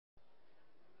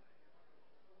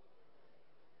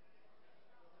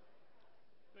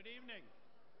evening.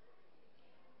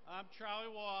 I'm Charlie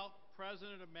Wall,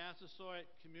 president of Massasoit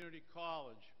Community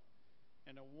College,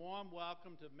 and a warm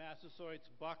welcome to Massasoit's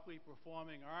Buckley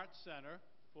Performing Arts Center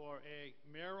for a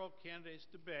mayoral candidates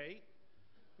debate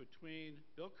between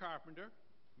Bill Carpenter,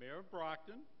 Mayor of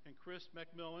Brockton, and Chris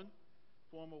MacMillan,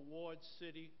 former Ward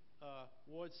 7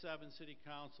 City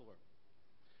Councilor.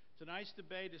 Tonight's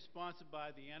debate is sponsored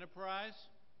by the Enterprise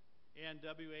and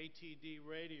WATD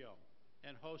Radio,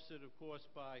 and hosted, of course,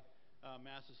 by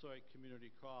Massasoit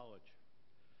Community College.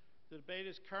 The debate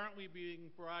is currently being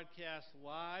broadcast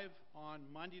live on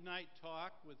Monday Night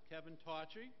Talk with Kevin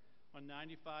Tauchi on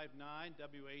 95.9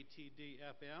 WATD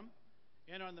FM,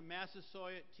 and on the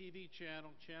Massasoit TV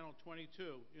channel, Channel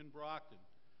 22 in Brockton.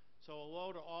 So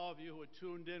hello to all of you who are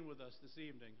tuned in with us this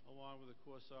evening, along with, of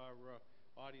course, our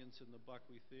audience in the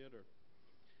Buckley Theater.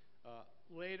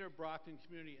 Later, Brockton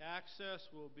Community Access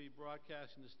will be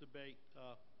broadcasting this debate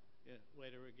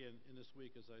later again in this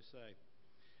week, as I say.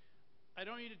 I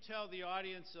don't need to tell the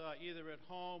audience either at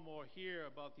home or here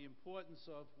about the importance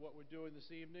of what we're doing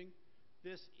this evening.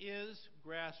 This is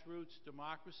grassroots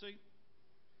democracy.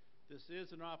 This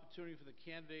is an opportunity for the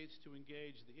candidates to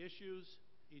engage the issues,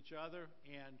 each other,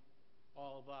 and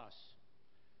all of us.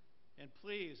 And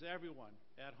please, everyone,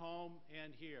 at home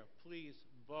and here, please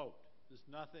vote. There's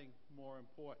nothing more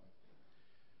important.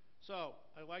 So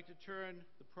I'd like to turn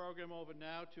the program over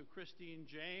now to Christine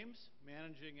James,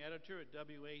 managing editor at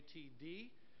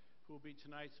WATD, who will be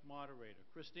tonight's moderator.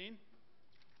 Christine?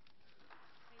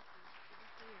 Thank you. Good to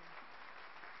see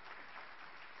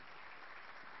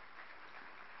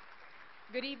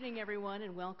you. Good evening, everyone,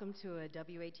 and welcome to a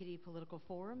WATD political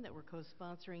forum that we're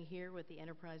co-sponsoring here with the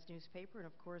Enterprise newspaper and,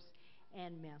 of course,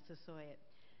 and Massasoit.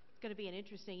 It's going to be an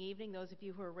interesting evening. Those of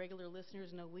you who are regular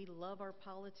listeners know we love our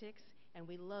politics and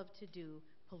we love to do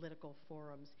political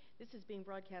forums. This is being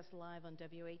broadcast live on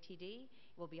WATD. It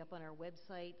will be up on our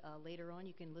website later on.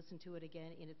 You can listen to it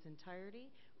again in its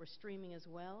entirety. We're streaming as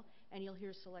well, and you'll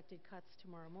hear selected cuts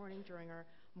tomorrow morning during our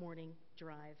morning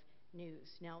drive news.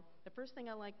 Now, the first thing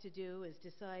I like to do is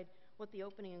decide what the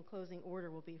opening and closing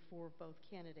order will be for both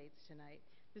candidates tonight.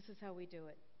 This is how we do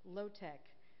it. Low tech.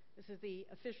 This is the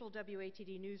official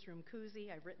WATD newsroom koozie.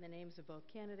 I've written the names of both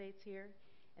candidates here,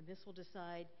 and this will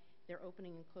decide their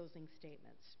opening and closing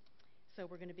statements. So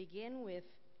we're going to begin with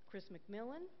Chris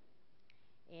MacMillan,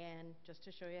 and just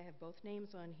to show you, I have both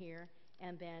names on here,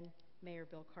 and then Mayor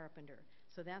Bill Carpenter.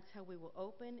 So that's how we will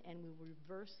open, and we will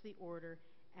reverse the order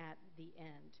at the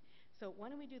end. So why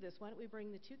don't we do this? Why don't we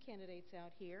bring the two candidates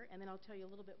out here, and then I'll tell you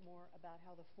a little bit more about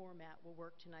how the format will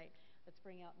work tonight. Let's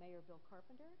bring out Mayor Bill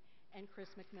Carpenter and Chris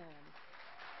MacMillan.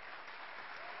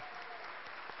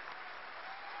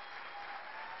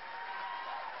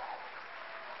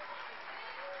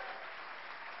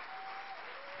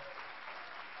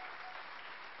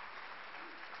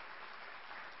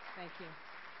 Thank you.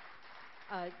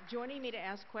 Joining me to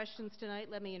ask questions tonight,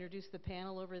 let me introduce the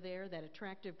panel over there, that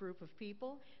attractive group of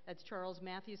people. That's Charles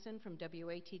Mathewson from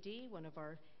WATD, one of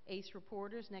our ace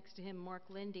reporters. Next to him, Mark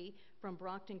Linde from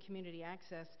Brockton Community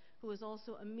Access, who is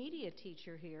also a media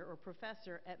teacher here, or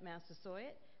professor at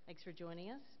Massasoit. Thanks for joining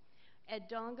us. Ed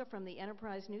Donga from the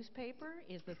Enterprise newspaper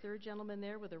is the third gentleman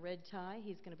there with a red tie.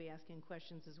 He's going to be asking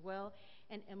questions as well.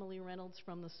 And Emily Reynolds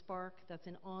from the Spark, that's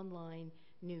an online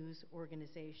news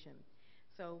organization.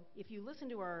 So if you listen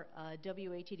to our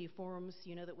WATD forums,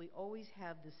 you know that we always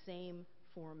have the same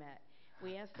format.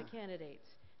 We ask the candidates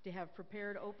to have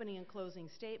prepared opening and closing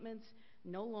statements,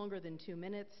 no longer than 2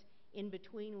 minutes. In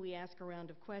between, we ask a round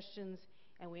of questions,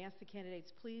 and we ask the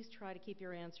candidates, please try to keep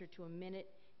your answer to a minute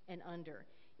and under.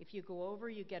 If you go over,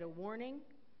 you get a warning,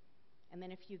 and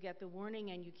then if you get the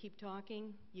warning and you keep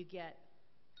talking, you get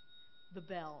the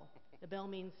bell. The bell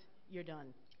means you're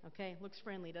done, okay? Looks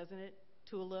friendly, doesn't it?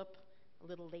 Tulip. A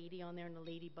little lady on there and a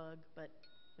ladybug, but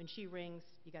when she rings,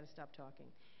 you got to stop talking.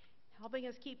 Helping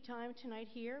us keep time tonight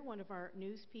here, one of our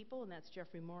news people, and that's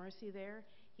Jeffrey Morrissey there.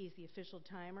 He's the official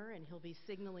timer, and he'll be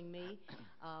signaling me.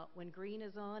 When green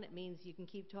is on, it means you can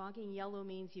keep talking. Yellow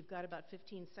means you've got about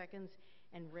 15 seconds,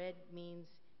 and red means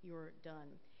you're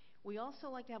done. We also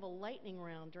like to have a lightning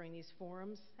round during these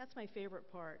forums. That's my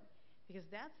favorite part, because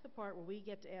that's the part where we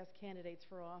get to ask candidates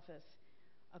for office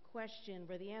a question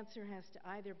where the answer has to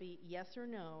either be yes or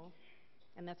no,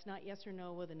 and that's not yes or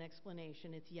no with an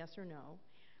explanation, it's yes or no,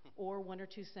 or one or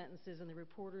two sentences, and the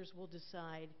reporters will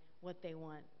decide what they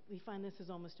want. We find this is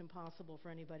almost impossible for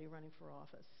anybody running for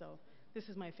office, so this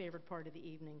is my favorite part of the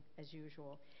evening, as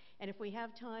usual. And if we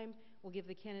have time, we'll give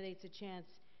the candidates a chance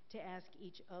to ask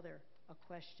each other a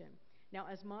question. Now,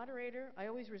 as moderator, I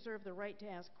always reserve the right to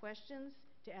ask questions,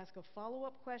 to ask a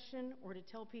follow-up question, or to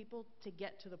tell people to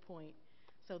get to the point.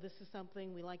 So this is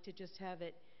something we like to just have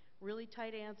it really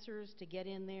tight answers to get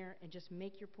in there and just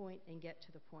make your point and get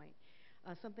to the point.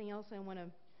 Something else I want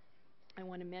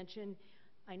to mention,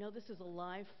 I know this is a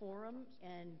live forum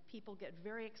and people get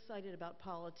very excited about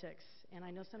politics. And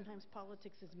I know sometimes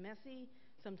politics is messy,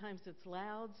 sometimes it's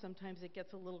loud, sometimes it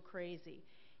gets a little crazy.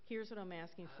 Here's what I'm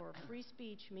asking for. Free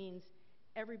speech means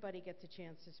everybody gets a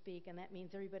chance to speak, and that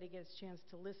means everybody gets a chance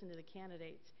to listen to the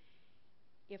candidates.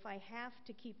 If I have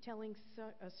to keep telling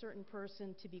a certain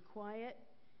person to be quiet,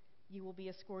 you will be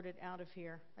escorted out of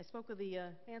here. I spoke with the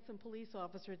handsome police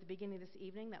officer at the beginning of this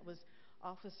evening. That was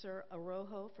Officer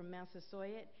Arojo from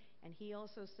Massasoit, and he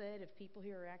also said if people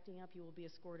here are acting up, you will be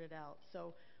escorted out.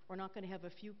 So we're not going to have a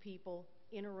few people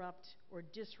interrupt or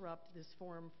disrupt this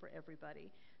forum for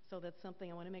everybody. So that's something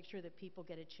I want to make sure that people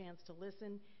get a chance to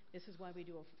listen. This is why we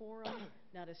do a forum,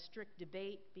 not a strict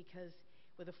debate, because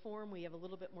with a forum we have a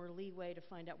little bit more leeway to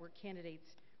find out where candidates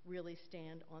really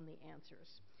stand on the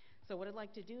answers. So what I'd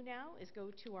like to do now is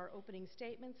go to our opening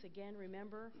statements. Again,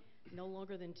 remember, no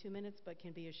longer than 2 minutes, but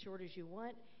can be as short as you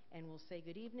want. And we'll say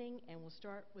good evening, and we'll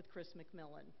start with Chris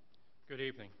MacMillan. Good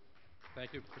evening.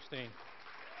 Thank you, Christine.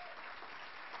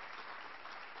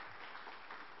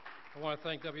 I want to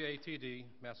thank WATD,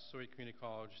 Massasoit Community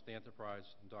College, the Enterprise,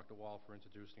 and Dr. Wall for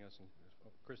introducing us, and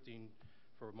Christine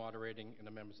for moderating, and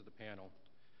the members of the panel.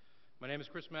 My name is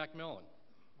Chris MacMillan.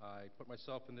 I put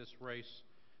myself in this race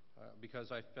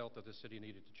because I felt that the city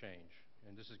needed to change.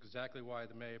 And this is exactly why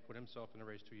the mayor put himself in the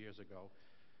race 2 years ago.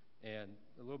 And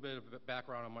a little bit of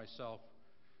background on myself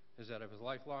is that I was a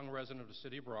lifelong resident of the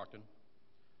City of Brockton.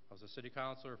 I was a city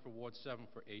councilor for Ward 7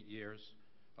 for 8 years.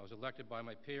 I was elected by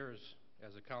my peers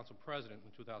as a council president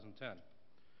in 2010.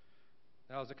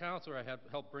 Now, as a councilor, I had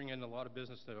helped bring in a lot of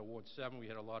business to Ward 7. We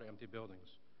had a lot of empty buildings.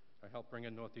 I helped bring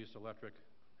in Northeast Electric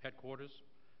headquarters,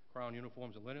 Crown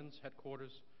Uniforms and Linens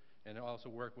headquarters, and I also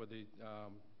worked with the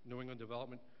New England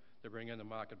Development to bring in the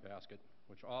Market Basket,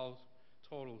 which all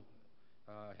total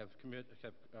have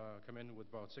come in with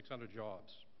about 600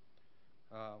 jobs.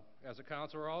 As a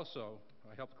councilor also,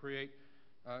 I helped create,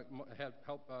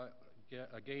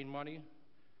 gain money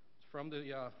from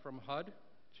HUD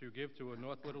to give to a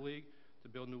North Little League to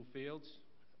build new fields.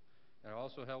 And I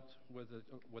also helped with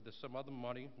some other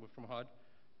money from HUD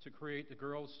to create the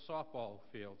girls' softball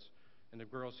fields and the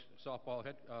girls' softball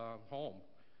home,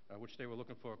 which they were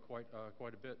looking for quite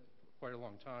a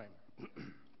long time.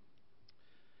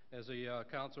 As a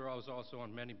counselor, I was also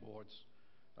on many boards,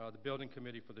 the building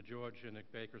committee for the George and Nick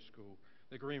Baker School,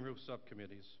 the Green Roof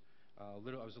subcommittees. I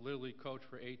was a Little League coach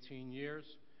for 18 years,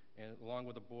 and along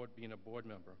with the board, being a board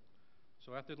member.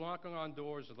 So after knocking on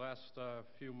doors the last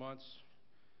few months,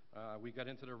 we got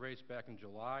into the race back in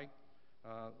July.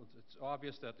 It's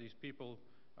obvious that these people,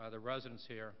 the residents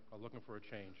here, are looking for a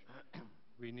change.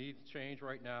 We need change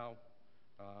right now.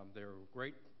 There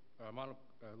are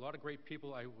a lot of great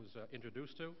people I was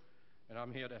introduced to, and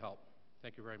I'm here to help.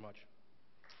 Thank you very much.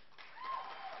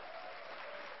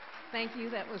 Thank you.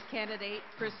 That was candidate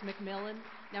Chris MacMillan.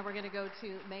 Now we're going to go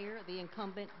to Mayor, the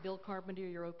incumbent, Bill Carpenter,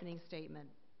 your opening statement.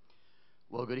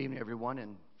 Well, good evening, everyone,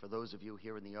 and for those of you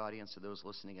here in the audience and those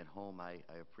listening at home, I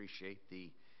appreciate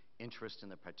the interest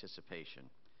and the participation.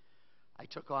 I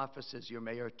took office as your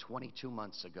mayor 22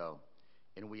 months ago,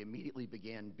 and we immediately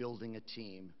began building a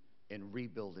team and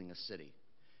rebuilding a city.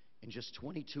 In just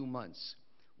 22 months,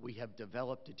 we have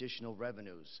developed additional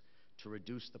revenues to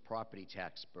reduce the property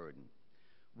tax burden.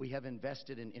 We have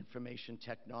invested in information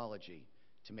technology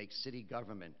to make city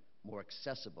government more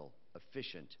accessible,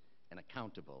 efficient, and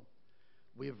accountable.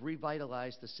 We have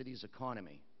revitalized the city's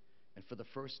economy, and for the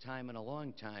first time in a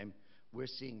long time, we're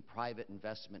seeing private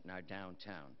investment in our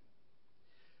downtown.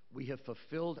 We have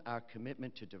fulfilled our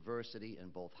commitment to diversity in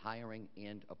both hiring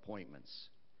and appointments.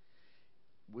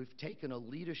 We've taken a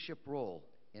leadership role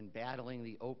in battling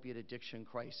the opiate addiction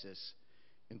crisis,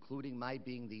 including my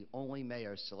being the only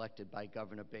mayor selected by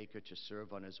Governor Baker to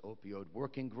serve on his opioid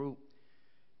working group,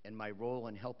 and my role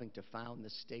in helping to found the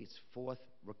state's 4th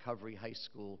recovery high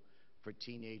school for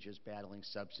teenagers battling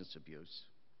substance abuse.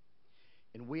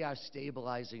 And we are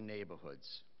stabilizing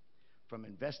neighborhoods, from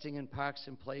investing in parks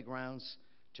and playgrounds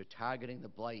to targeting the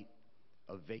blight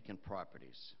of vacant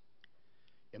properties.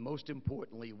 And most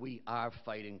importantly, we are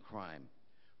fighting crime.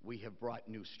 We have brought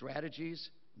new strategies,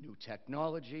 new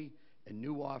technology, and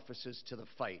new officers to the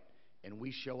fight, and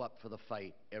we show up for the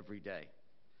fight every day.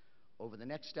 Over the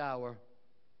next hour,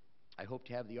 I hope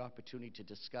to have the opportunity to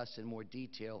discuss in more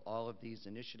detail all of these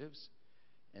initiatives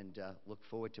and look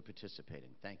forward to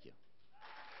participating. Thank you.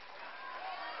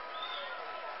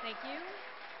 Thank you.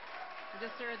 We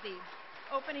just heard the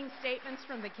opening statements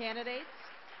from the candidates.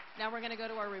 Now we're going to go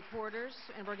to our reporters,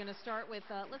 and we're going to start with,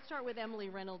 let's start with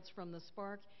Emily Reynolds from the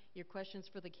Spark. Your questions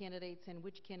for the candidates and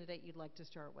which candidate you'd like to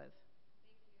start with.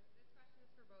 Thank you. This question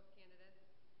is for both candidates.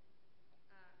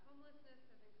 Homelessness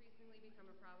has increasingly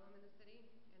become a problem in the city,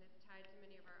 and it's tied to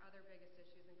many of our other biggest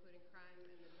issues, including crime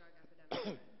and the drug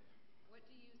epidemic. What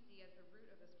do you see as the root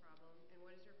of this problem, and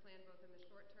what is your plan both in the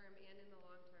short term and in the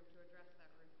long term to address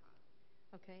that root cause?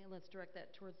 Okay, and let's direct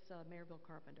that towards Mayor Bill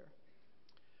Carpenter.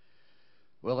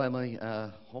 Well, Emily,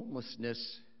 homelessness,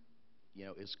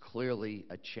 is clearly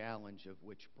a challenge of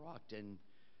which Brockton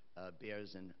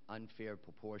bears an unfair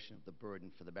proportion of the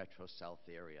burden for the Metro South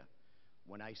area.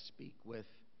 When I speak with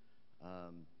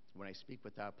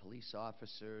our police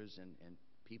officers and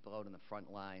people out in the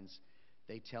front lines,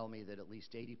 they tell me that at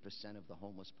least 80% of the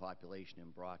homeless population in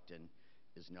Brockton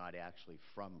is not actually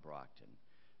from Brockton.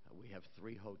 We have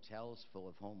 3 hotels full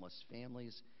of homeless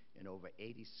families and over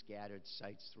 80 scattered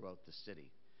sites throughout the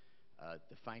city.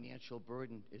 The financial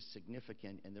burden is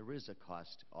significant, and there is a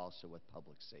cost also with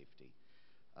public safety.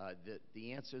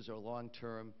 The answers are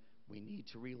long-term. We need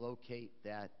to relocate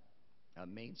that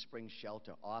mainspring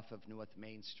shelter off of North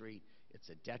Main Street. It's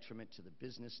a detriment to the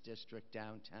business district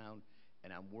downtown,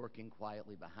 and I'm working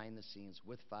quietly behind the scenes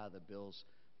with Father Bills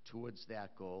towards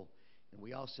that goal. And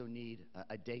we also need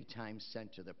a daytime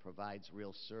center that provides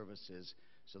real services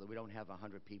so that we don't have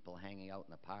 100 people hanging out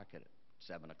in the park at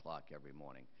 7 o'clock every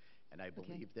morning. And I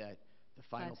believe that the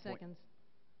final 5 point, seconds.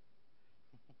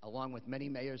 along with many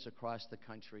mayors across the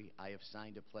country, I have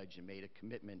signed a pledge and made a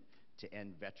commitment to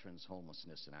end veterans'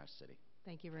 homelessness in our city.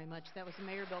 Thank you very much. That was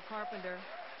Mayor Bill Carpenter.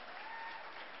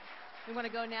 We want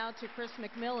to go now to Chris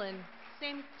MacMillan.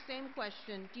 Same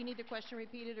question. Do you need the question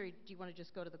repeated, or do you want to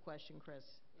just go to the question, Chris?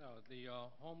 No, the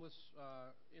homeless,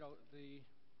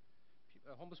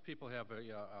 homeless people have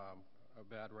a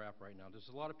bad rap right now. There's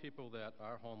a lot of people that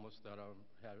are homeless that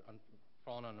have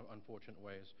fallen on unfortunate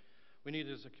ways. We need,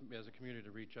 as a community,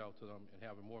 to reach out to them and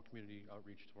have a more community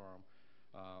outreach for them.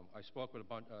 I spoke with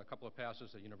a couple of pastors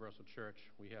at Universal Church.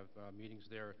 We have meetings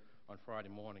there on Friday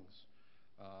mornings.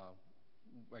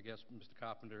 I guess Mr.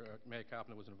 Carpenter, Mayor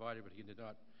Carpenter was invited, but he did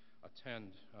not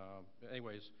attend.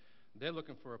 Anyways, they're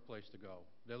looking for a place to go.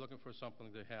 They're looking for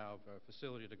something to have, a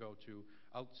facility to go to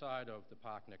outside of the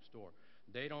park next door.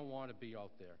 They don't want to be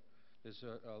out there. There's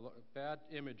a bad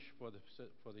image for the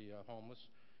homeless,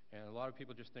 and a lot of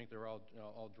people just think they're all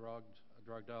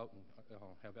drugged out and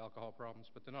have alcohol problems,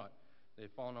 but they're not.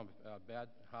 They've fallen on bad,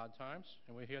 hard times,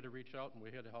 and we're here to reach out and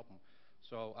we're here to help them.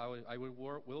 So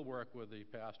we'll work with the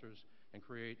pastors and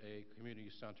create a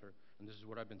community center, and this is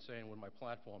what I've been saying with my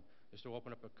platform, is to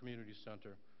open up a community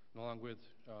center, along with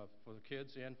for the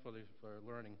kids and for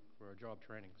learning, for job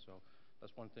training. So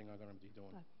that's one thing I'm going to be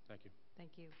doing. Thank you.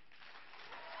 Thank you.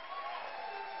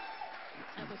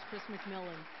 That was Chris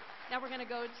MacMillan. Now we're going to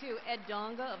go to Ed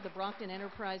Donga of the Brockton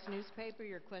Enterprise newspaper.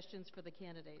 Your questions for the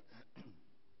candidates.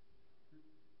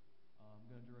 I'm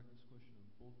going to direct this question to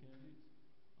both candidates.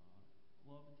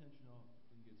 A lot of attention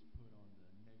often gets put on the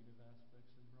negative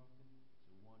aspects in Brockton,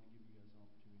 so I wanted to give you guys an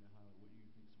opportunity to highlight what you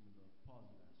think some of the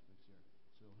positive aspects here.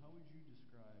 So how would you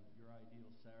describe your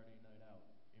ideal Saturday night out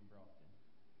in Brockton?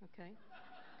 Okay.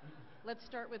 Let's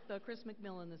start with Chris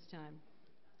MacMillan this time.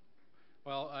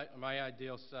 Well, my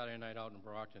ideal Saturday night out in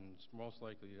Brockton is most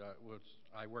likely,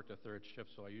 I worked a third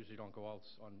shift, so I usually don't go out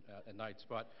at nights.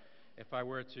 But if I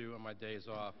were to, on my days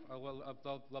off, I'd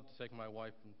love to take my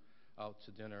wife out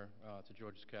to dinner to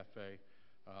George's Cafe.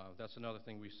 That's another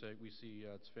thing we see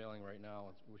it's failing right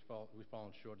now. We've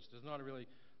fallen short. There's not really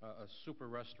a super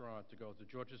restaurant to go to.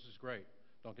 George's is great,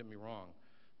 don't get me wrong,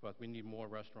 but we need more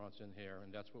restaurants in here,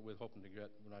 and that's what we're hoping to get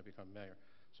when I become mayor.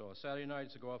 So a Saturday night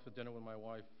is to go out for dinner with my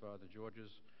wife, the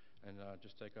Georges, and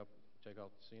just take out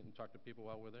the scene and talk to people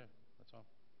while we're there. That's all.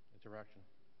 Interaction.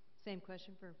 Same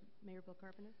question for Mayor Bill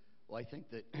Carpenter. Well, I think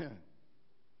that the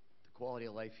quality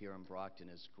of life here in Brockton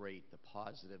is great. The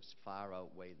positives far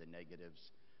outweigh the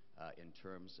negatives in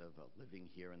terms of living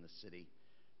here in the city.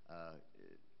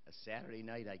 A Saturday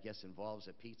night, I guess, involves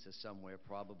a pizza somewhere,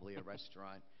 probably a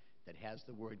restaurant that has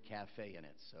the word cafe in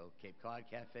it. So Cape Cod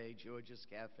Cafe, George's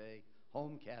Cafe,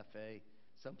 Home Cafe,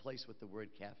 someplace with the word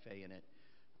cafe in it.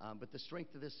 But the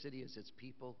strength of this city is its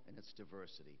people and its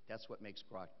diversity. That's what makes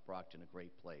Brockton a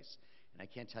great place. And I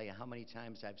can't tell you how many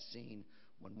times I've seen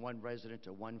when one resident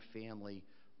or one family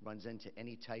runs into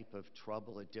any type of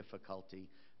trouble or difficulty,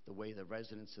 the way the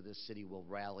residents of this city will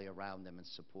rally around them and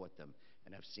support them.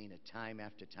 And I've seen it time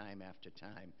after time after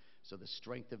time. So the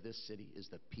strength of this city is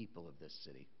the people of this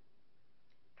city.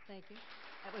 Thank you.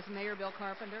 That was Mayor Bill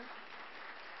Carpenter.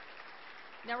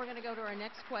 Now we're going to go to our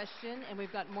next question, and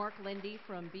we've got Mark Linde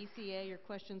from BCA. Your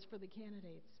questions for the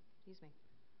candidates. Excuse me.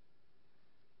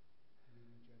 Good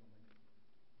evening, gentlemen.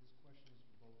 This question is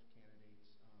for both candidates.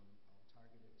 I'll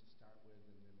target it to start with,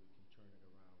 and then we can turn it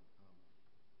around.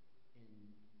 In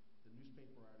the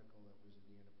newspaper article that was in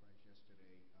the Enterprise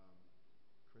yesterday,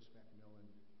 Chris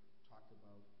MacMillan talked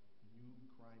about new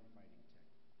crime-fighting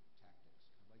tactics.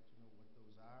 I'd like to know what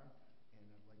those are, and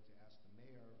I'd like to ask the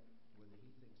mayor whether he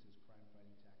thinks his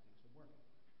crime-fighting tactics are working.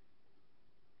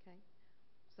 Okay.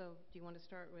 So do you want to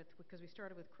start with, because we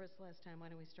started with Chris last time, why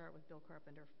don't we start with Bill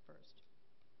Carpenter first?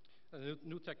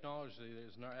 New technology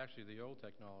is not actually the old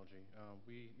technology.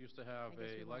 We used to have I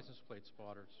guess we a won't. license plate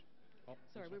spotters. Oh,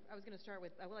 Sorry, I was going to start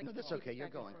with, I would like No, to that's keep okay. You're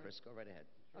back and going, forth. Chris. Go right ahead.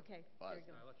 Okay, Pause. there you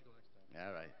go. I'll let you go next time.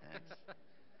 All right, thanks.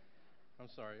 I'm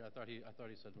sorry. I thought he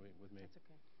said with me. That's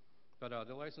okay. But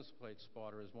the license plate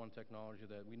spotter is one technology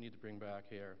that we need to bring back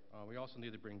here. We also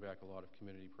need to bring back a lot of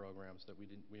community programs that we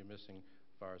are missing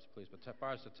as far as the police. But as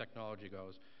far as the technology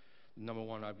goes, number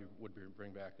one would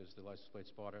bring back is the license plate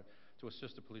spotter to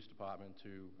assist the police department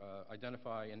to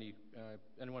identify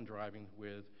anyone driving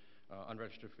with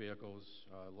unregistered vehicles,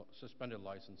 suspended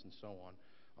license, and so on,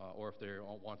 or if they're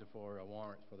wanted for a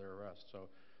warrant for their arrest. So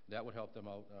that would help them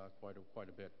out quite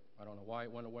a bit. I don't know why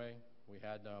it went away. We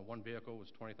had one vehicle,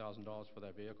 was $20,000 for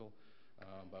that vehicle,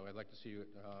 but I'd like to see it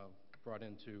brought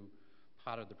into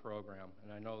part of the program.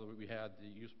 And I know that we had the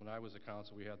use, when I was a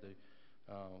council, we had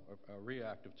a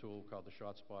reactive tool called the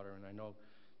Shot Spotter, and I know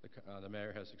the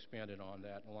mayor has expanded on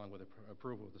that along with the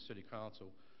approval of the city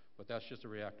council, but that's just a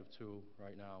reactive tool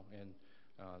right now. And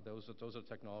those are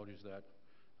technologies that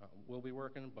will be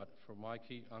working, but for my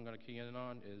key, I'm going to key in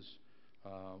on is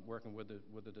working with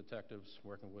the detectives,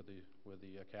 working with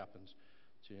the captains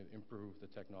to improve the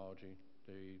technology,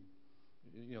 the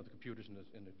computers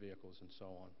in the vehicles and so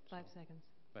on. 5 seconds.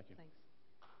 Thank you. Thanks.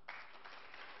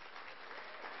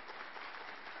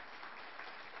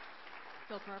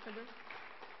 Bill Carpenter?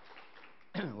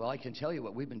 Well, I can tell you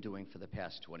what we've been doing for the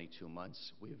past 22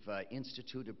 months. We've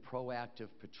instituted proactive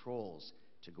patrols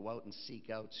to go out and seek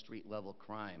out street-level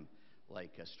crime,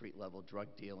 like street-level drug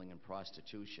dealing and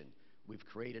prostitution. We've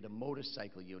created a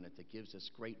motorcycle unit that gives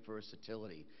us great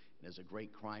versatility and is a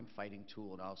great crime-fighting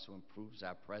tool and also improves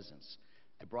our presence.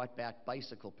 I brought back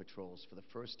bicycle patrols for the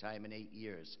first time in 8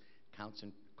 years,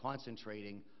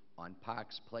 concentrating on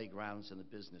parks, playgrounds, and the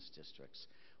business districts.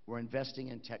 We're investing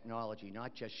in technology,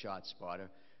 not just Shot Spotter.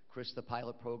 Chris, the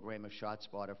pilot program of Shot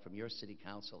Spotter from your city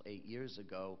council 8 years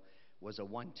ago was a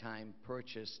one-time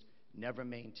purchase, never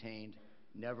maintained,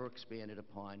 never expanded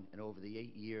upon, and over the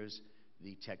 8 years,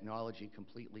 the technology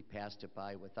completely passed it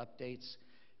by with updates,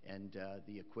 and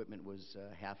the equipment was,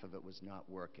 half of it was not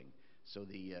working. So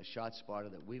the Shot Spotter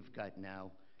that we've got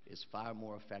now is far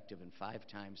more effective and 5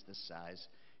 times the size,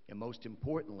 and most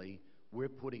importantly, we're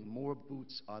putting more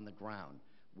boots on the ground.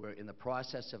 We're in the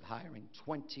process of hiring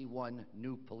 21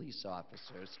 new police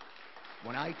officers.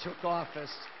 When I took office,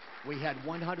 we had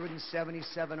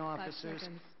 177 officers.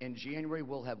 In January,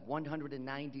 we'll have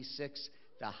 196,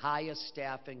 the highest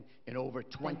staffing in over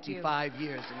 25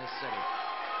 years in this city.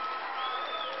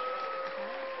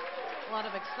 A lot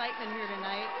of excitement here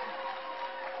tonight.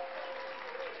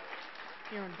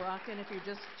 Here in Brockton, if you're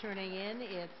just turning in,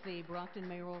 it's the Brockton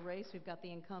mayoral race. We've got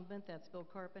the incumbent, that's Bill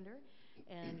Carpenter,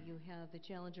 and you have the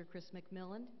challenger, Chris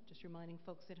MacMillan. Just reminding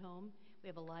folks at home, we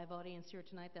have a live audience here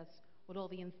tonight. That's what all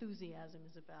the enthusiasm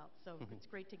is about. So it's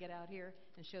great to get out here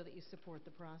and show that you support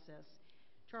the process.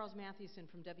 Charles Mathewson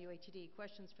from WATD,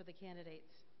 questions for the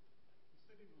candidates.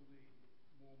 The city will need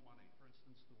more money. For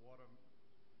instance, the water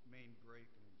main break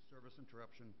and service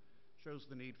interruption shows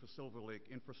the need for Silver Lake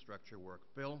infrastructure work.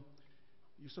 Bill,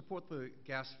 you support the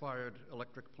gas-fired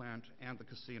electric plant and the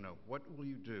casino. What will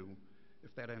you do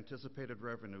if that anticipated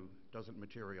revenue doesn't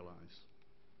materialize?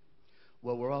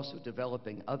 Well, we're also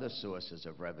developing other sources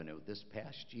of revenue. This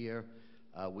past year,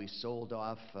 we sold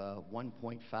off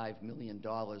 $1.5 million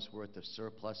worth of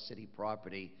surplus city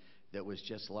property that was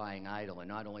just lying idle. And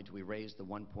not only do we raise the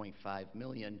 $1.5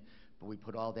 million, but we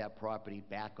put all that property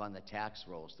back on the tax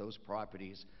rolls. Those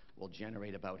properties will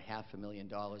generate about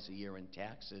 $500,000 a year in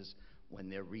taxes when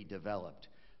they're redeveloped.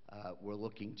 We're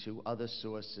looking to other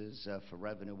sources for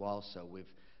revenue also.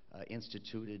 We've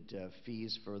instituted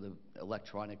fees for the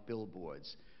electronic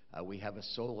billboards. We have a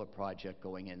solar project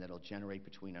going in that'll generate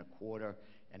between $250,000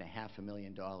 and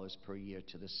 $500,000 per year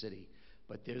to the city.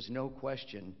 But there's no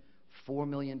question, $4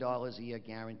 million a year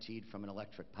guaranteed from an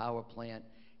electric power plant,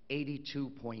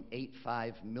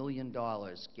 $82.85 million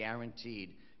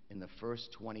guaranteed in the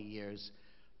first 20 years.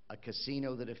 A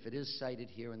casino that, if it is sited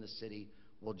here in the city,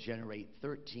 will generate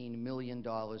 $13 million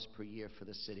per year for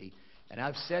the city. And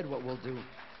I've said what we'll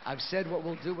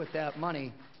do with that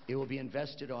money. It will be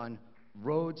invested on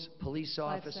roads, police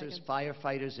 5 officers, seconds.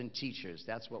 firefighters, and teachers.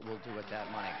 That's what we'll do with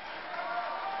that money.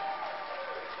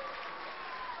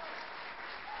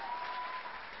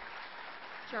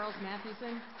 Charles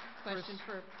Mathewson, question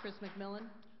for Chris MacMillan.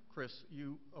 Chris,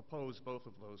 you oppose both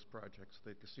of those projects,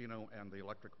 the casino and the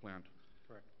electric plant.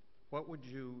 Correct. What would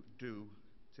you do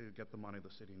to get the money the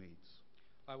city needs?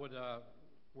 I would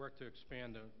work to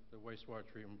expand the wastewater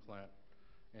treatment plant,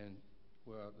 and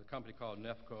the company called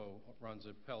Nefco runs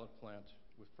a pellet plant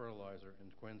with fertilizer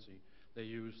in Quincy. They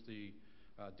use the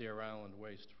Deer Island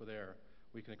waste for there.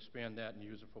 We can expand that and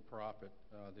use it for profit.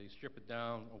 They strip it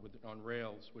down on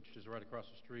rails, which is right across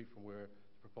the street from where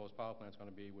the proposed power plant is going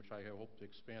to be, which I hope to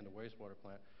expand the wastewater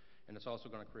plant. And it's also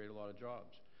going to create a lot of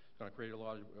jobs. It's going to create a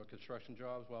lot of construction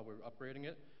jobs while we're upgrading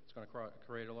it. It's going to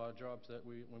create a lot of jobs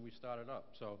when we start it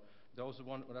up. So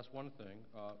that's one thing.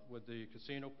 With the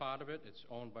casino part of it, it's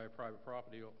owned by a private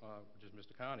property, which is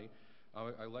Mr. Connie.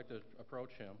 I'd like to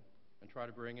approach him and try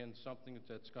to bring in something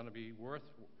that's going to be worth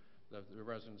the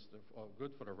residents,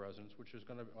 good for the residents, which is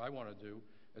I want to do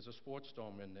is a sports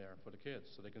dome in there for the kids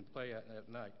so they can play at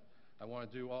night. I want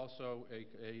to do also a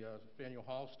Faneuil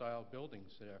Hall style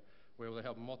buildings there where they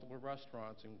have multiple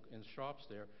restaurants and shops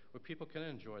there where people can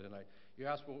enjoy the night. You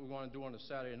ask what we want to do on a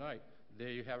Saturday night, there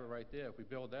you have it right there. If we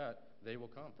build that, they will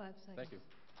come. 5 seconds. Thank you.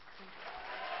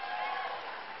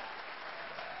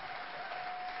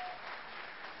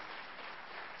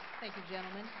 Thank you,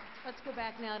 gentlemen. Let's go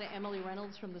back now to Emily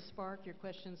Reynolds from the Spark. Your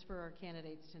questions for our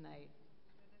candidates tonight.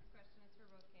 This question is for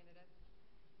both candidates.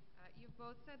 You've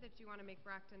both said that you want to make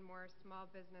Brockton more small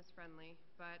business friendly,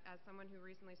 but as someone who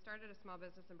recently started a small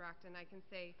business in Brockton, I can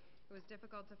say it was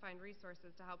difficult to find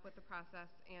resources to help with the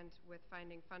process and with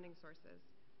finding funding sources.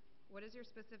 What is your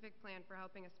specific plan for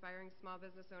helping aspiring small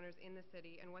business owners in the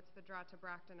city, and what's the draw to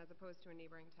Brockton as opposed to a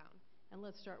neighboring town? And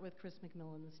let's start with Chris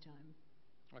MacMillan this time.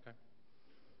 Okay.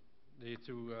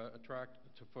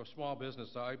 For small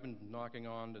business, I've been knocking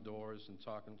on the doors and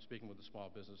speaking with the small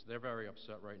business. They're very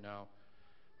upset right now.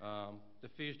 The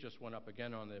fees just went up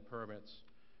again on their permits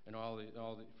and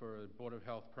for Board of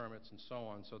Health permits and so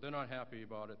on. So they're not happy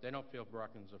about it. They don't feel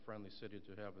Brockton's a friendly city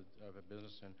to have a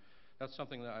business in. That's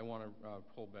something that I want to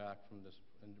pull back from this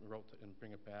and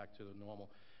bring it back to the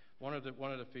normal. One of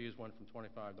the fees went from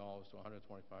 $25 to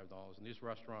 $125, and these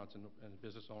restaurants and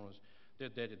business owners, they're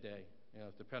day to day,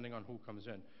 depending on who comes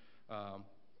in.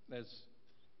 As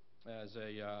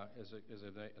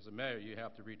a mayor, you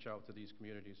have to reach out to these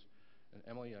communities. And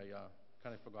Emily, I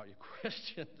kind of forgot your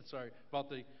question. Sorry.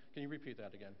 Can you repeat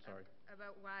that again? Sorry.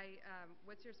 About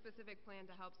what's your specific plan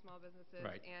to help small businesses?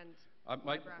 Right. And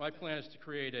my plan is to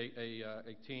create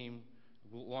a team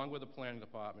along with the planning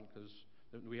department, because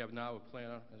we have now a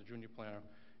planner and a junior planner,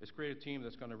 is create a team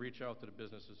that's going to reach out to the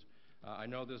businesses. I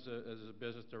know there's a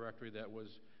business directory that was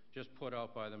just put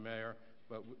out by the mayor,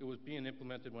 but it was being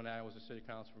implemented when I was a city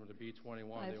councilor for the B21.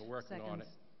 5 They were working on it,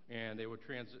 seconds. and they were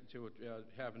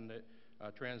having it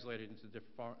translated into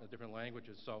different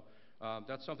languages. So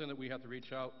that's something that we have to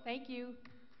reach out. Thank you.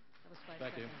 That was 5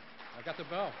 Thank seconds. you. I got the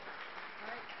bell. All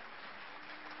right.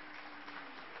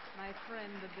 My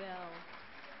friend, the bell.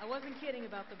 I wasn't kidding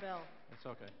about the bell. It's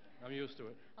okay. I'm used to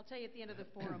it. I'll tell you at the end of the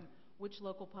forum which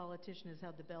local politician has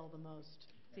had the bell the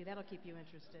most. See, that'll keep you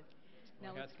interested.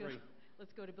 Now I had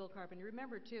let's go to Bill Carpenter.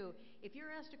 Remember, too, if you're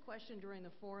asked a question during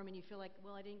the forum and you feel like,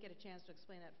 well, I didn't get a chance to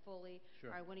explain that fully, Sure.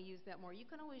 or I want to use that more, you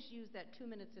can always use that 2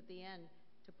 minutes at the end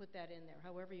to put that in there,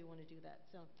 however you want to do that.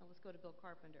 So now let's go to Bill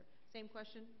Carpenter. Same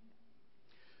question?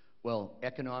 Well,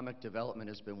 economic development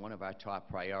has been one of our top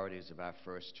priorities of our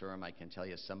first term. I can tell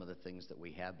you some of the things that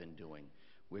we have been doing.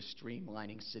 We're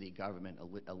streamlining city government,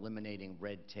 eliminating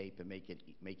red tape, and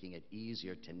making it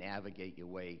easier to navigate your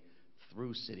way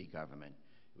through city government.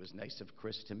 It was nice of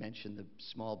Chris to mention the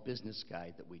small business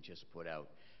guide that we just put out.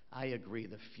 I agree,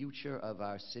 the future of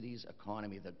our city's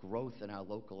economy, the growth in our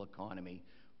local economy,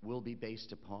 will be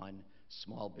based upon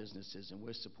small businesses, and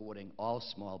we're supporting all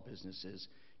small businesses,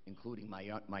 including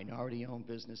minority-owned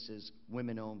businesses,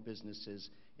 women-owned businesses,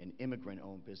 and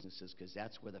immigrant-owned businesses, because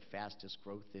that's where the fastest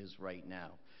growth is right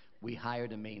now. We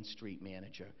hired a Main Street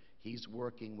manager. He's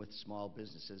working with small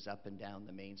businesses up and down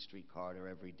the Main Street corridor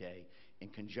every day. In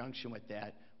conjunction with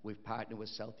that, we've partnered with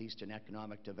Southeastern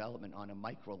Economic Development on a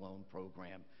microloan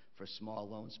program for small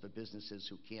loans for businesses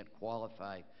who can't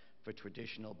qualify for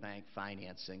traditional bank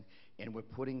financing. And we're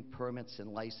putting permits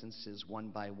and licenses one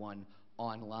by one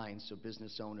online, so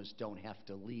business owners don't have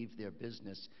to leave their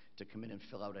business to come in and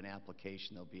fill out an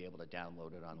application. They'll be able to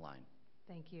download it online.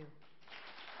 Thank you.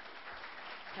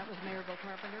 That was Mayor Bill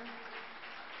Carpenter.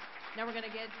 Now we're going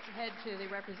to head to the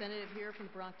representative here from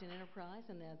the Brockton Enterprise,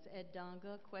 and that's Ed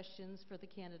Donga. Questions for the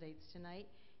candidates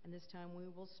tonight. And this time we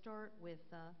will start with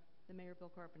the Mayor Bill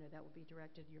Carpenter. That will be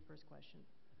directed to your first question.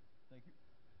 Thank you.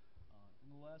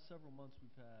 In the last several months,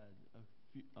 we've had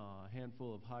a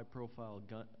handful of high-profile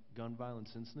gun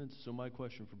violence incidents. So my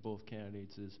question for both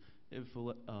candidates is,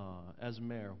 as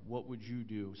mayor, what would you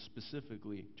do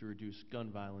specifically to reduce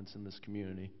gun violence in this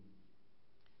community?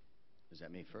 Is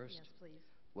that me first? Yes, please.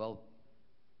 Well,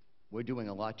 we're doing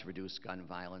a lot to reduce gun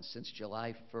violence. Since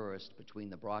July 1st, between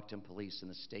the Brockton Police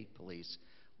and the State Police,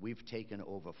 we've taken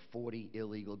over 40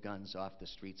 illegal guns off the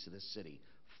streets of the city.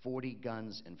 40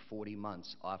 guns in 40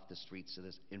 months off the streets of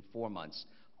this, in 4 months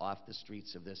off the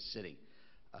streets of this city.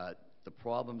 The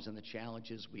problems and the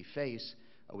challenges we face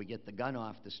are we get the gun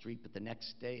off the street, but the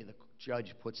next day the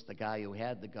judge puts the guy who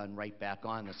had the gun right back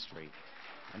on the street.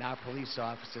 And our police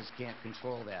officers can't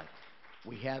control that.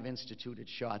 We have instituted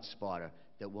ShotSpotter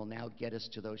that will now get us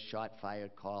to those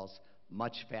shot-fired calls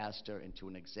much faster and to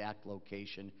an exact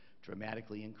location,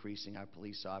 dramatically increasing our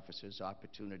police officers'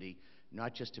 opportunity,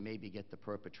 not just to maybe get the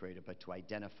perpetrator, but to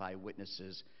identify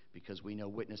witnesses, because we know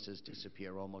witnesses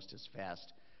disappear almost as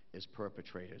fast as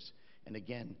perpetrators. And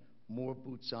again, more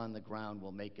boots on the ground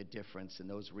will make a difference, and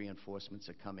those reinforcements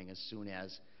are coming as soon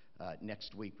as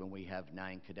next week when we have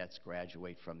 9 cadets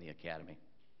graduate from the academy.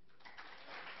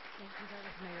 Thank you. That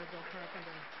was Mayor Bill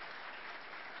Carpenter.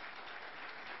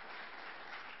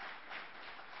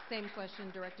 Same question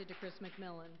directed to Chris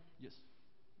MacMillan. Yes.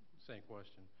 Same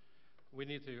question. We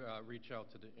need to reach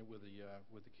out to with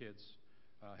the kids,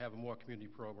 have more community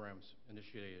programs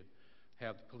initiated,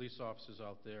 have the police officers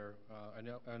out there.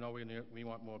 I know we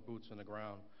want more boots on the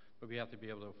ground, but we have to be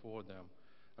able to afford them.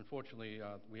 Unfortunately,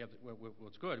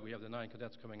 what's good, we have the 9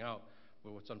 cadets coming out,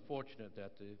 but what's unfortunate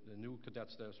that the new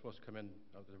cadets that are supposed to come in,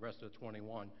 the rest of the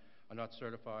 21, are not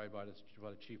certified by the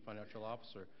chief financial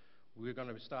officer. We're going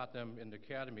to start them in the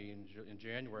academy in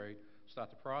January, start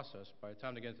the process. By the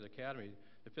time they get into the academy,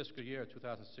 the fiscal year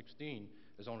 2016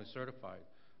 is only certified.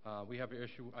 I have an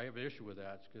issue with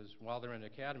that, because while they're in the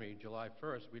academy, July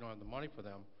 1st, we don't have the money for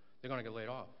them, they're going to get laid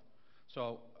off.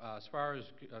 So as far as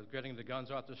getting the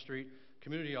guns off the street,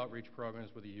 community outreach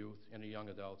programs with the youth and the young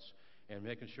adults, and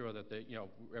making sure that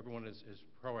everyone is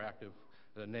proactive,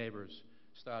 the neighbors,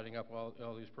 starting up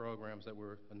all these programs that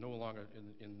were no longer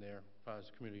in there as far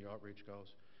as community outreach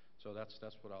goes. So that's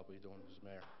what I'll be doing as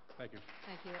mayor. Thank you.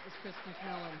 Thank you. That was Chris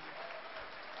MacMillan.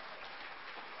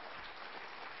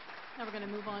 Now we're going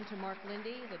to move on to Mark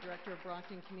Linde, the Director of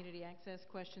Brockton Community Access.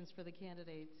 Questions for the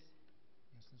candidates.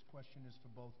 Yes, this question is for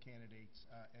both candidates.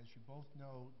 As you both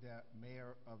know, the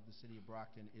mayor of the city of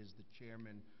Brockton is the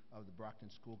chairman of the Brockton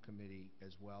School Committee,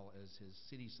 as well as his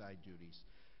city-side duties.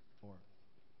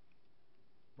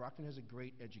 Brockton has a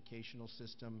great educational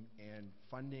system, and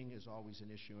funding is always an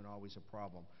issue and always a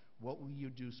problem. What will you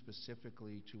do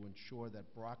specifically to ensure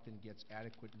that Brockton gets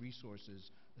adequate resources,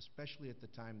 especially at the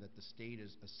time that the state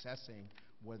is assessing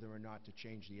whether or not to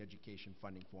change the education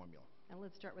funding formula? And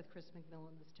let's start with Chris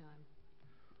MacMillan this time.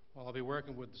 Well, I'll be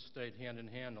working with the state hand in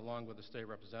hand, along with the state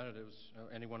representatives,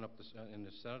 anyone up in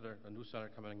the senator, a new senator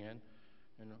coming in,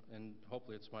 and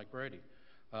hopefully it's Mike Brady.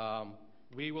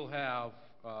 We will have,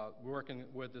 working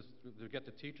with this, to get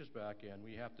the teachers back in,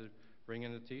 we have to bring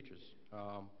in the teachers.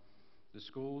 The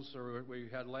schools, we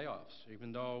had layoffs,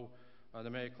 even though the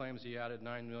mayor claims he added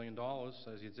 $9 million,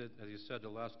 as he said the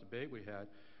last debate we had,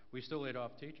 we still laid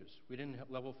off teachers. We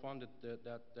didn't level fund the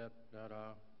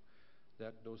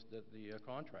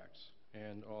contracts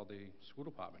and all the school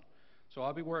department. So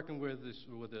I'll be working with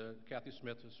Kathy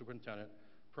Smith, the superintendent,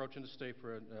 approaching the state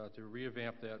to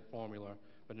revamp that formula.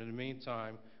 But in the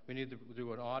meantime, we need to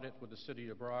do an audit with the city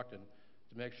of Brockton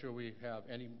to make sure we have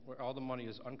all the money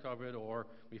is uncovered, or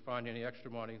we find any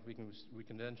extra money, we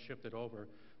can then shift it over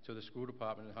to the school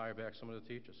department and hire back some of the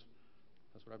teachers.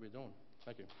 That's what I'll be doing.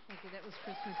 Thank you. Thank you. That was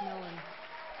Chris MacMillan.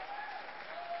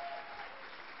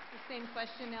 The same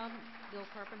question now, Bill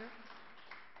Carpenter.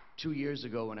 2 years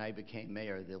ago, when I became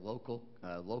mayor, the local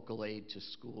aid to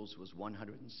schools was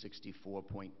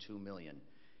 $164.2 million.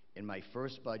 In my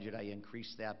first budget, I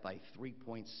increased that by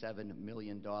 $3.7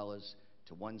 million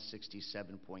to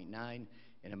 $167.9 million,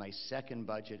 and in my second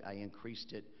budget, I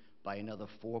increased it by another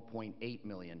 $4.8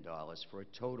 million for a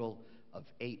total of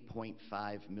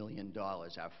 $8.5 million.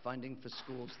 Our funding for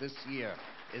schools this year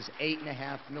is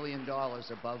 $8.5 million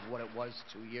above what it was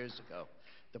 2 years ago.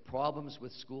 The problems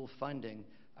with school funding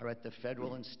are at the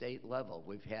federal and state level.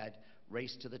 We've had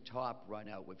Race to the Top run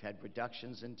out. We've had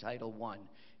reductions in Title I.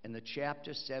 And the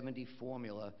Chapter 70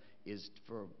 formula is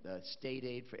for state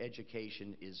aid for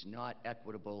education is not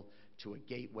equitable to a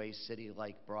gateway city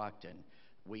like Brockton.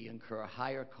 We incur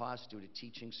higher costs due to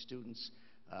teaching students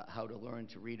how to learn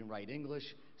to read and write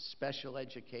English, special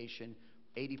education.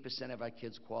 80% of our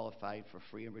kids qualify for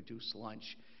free and reduced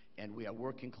lunch, and we are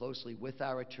working closely with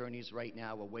our attorneys right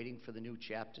now. We're waiting for the new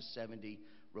Chapter 70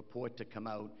 report to come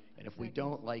out, and if we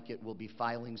don't like it, we'll be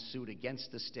filing suit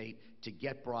against the state to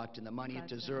get Brockton the money it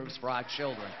deserves for our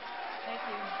children. Thank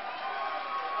you.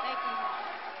 Thank you.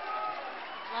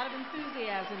 A lot of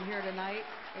enthusiasm here tonight.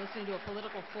 We're listening to a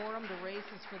political forum, the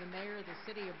races for the mayor of the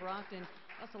city of Brockton.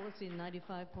 Also listening to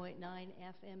 95.9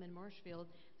 FM in Marshfield,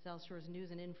 South Shores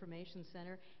News and Information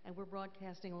Center, and we're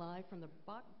broadcasting live from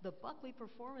the Buckley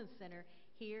Performance Center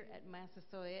here at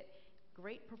Massasoit.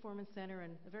 Great performance center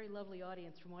and a very lovely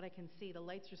audience from what I can see. The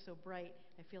lights are so bright,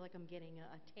 I feel like I'm getting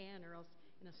a tan or else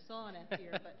in a sauna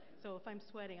here. But so if I'm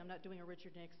sweating, I'm not doing a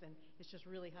Richard Nixon. It's just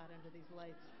really hot under these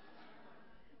lights.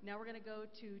 Now we're going to go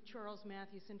to Charles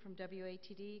Mathewson from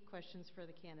WATD. Questions for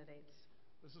the candidates.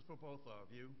 This is for both of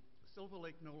you. Silver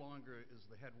Lake no longer is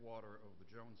the headwater of the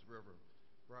Jones River.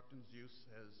 Brockton's use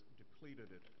has depleted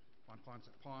it. Monpont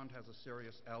Pond has a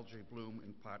serious algae bloom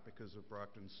in part because of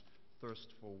Brockton's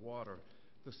thirst for water.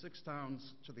 The 6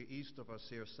 towns to the east of us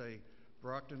here say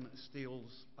Brockton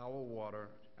steals our water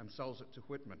and sells it to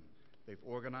Whitman. They've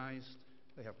organized,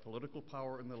 they have political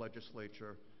power in the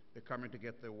legislature, they're coming to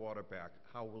get their water back.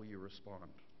 How will you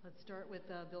respond? Let's start with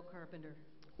Bill Carpenter.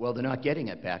 Well, they're not getting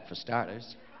it back for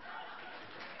starters.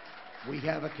 We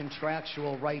have a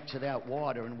contractual right to that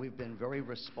water, and we've been very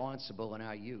responsible in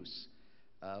our use.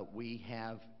 We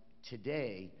have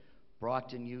today,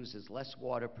 Brockton uses less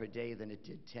water per day than it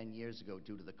did 10 years ago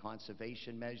due to the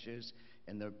conservation measures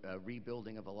and the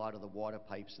rebuilding of a lot of the water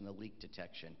pipes and the leak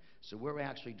detection. So we're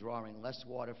actually drawing less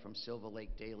water from Silver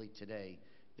Lake daily today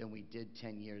than we did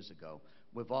 10 years ago.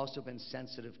 We've also been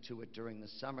sensitive to it during the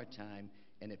summertime,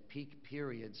 and at peak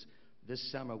periods,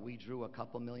 this summer we drew a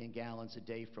couple million gallons a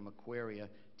day from Aquaria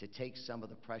to take some of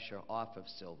the pressure off of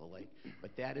Silver Lake.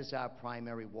 But that is our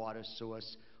primary water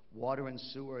source. Water and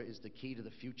sewer is the key to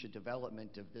the future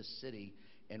development of this city,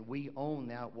 and we own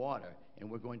that water, and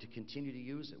we're going to continue to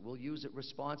use it. We'll use it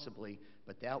responsibly,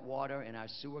 but that water and our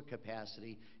sewer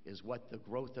capacity is what the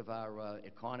growth of our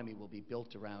economy will be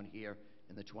built around here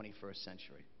in the 21st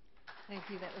century. Thank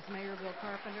you. That was Mayor Bill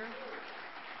Carpenter.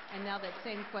 And now that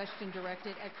same question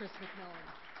directed at Chris MacMillan.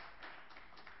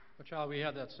 Well, Charlie, we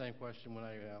had that same question when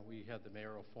we had the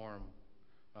mayoral forum.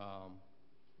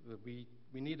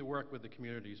 We need to work with the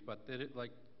communities, but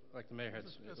like the mayor had.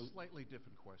 It's a slightly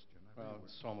different question. Well,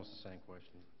 it's almost the same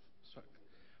question. So,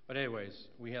 but anyways,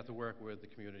 we have to work with the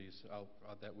communities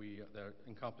that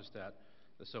encompass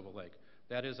the Silver Lake.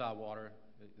 That is our water.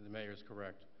 The mayor is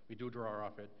correct. We do draw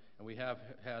off it, and we have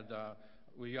had.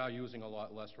 We are using a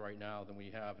lot less right now than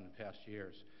we have in the past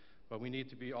years, but we need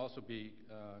to also be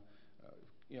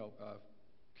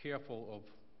careful of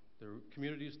the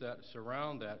communities that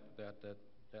surround that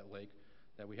lake.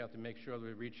 That we have to make sure that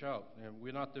we reach out, and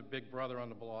we're not the big brother on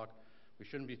the block. We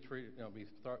shouldn't be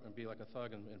be like a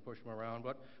thug and push them around,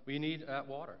 but we need that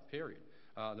water. Period.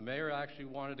 The mayor actually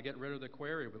wanted to get rid of the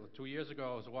aquarium, but 2 years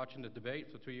ago, I was watching the debate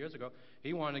for 2 years ago.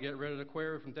 He wanted to get rid of the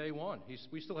aquarium from day one.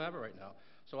 We still have it right now.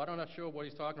 So I'm not sure what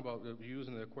he's talking about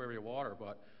using the aquarium water,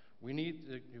 but we need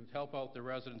to help out the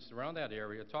residents around that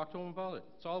area. Talk to them about it.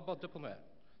 It's all about diplomatic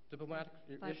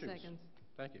issues. 5 seconds.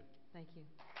 Thank you. Thank you.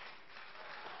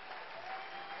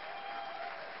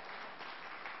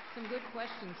 Some good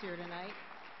questions here tonight.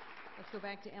 Let's go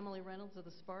back to Emily Reynolds of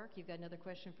the Spark. You've got another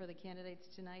question for the candidates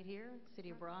tonight here.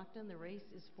 City of Brockton, the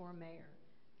race is for mayor.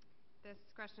 This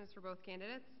question is for both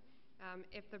candidates.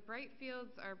 If the bright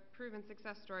fields are a proven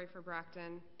success story for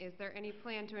Brockton, is there any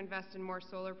plan to invest in more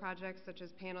solar projects such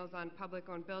as panels on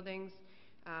public-owned buildings,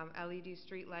 LED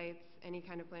street lights, any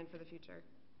kind of plan for the future?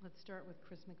 Let's start with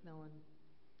Chris MacMillan.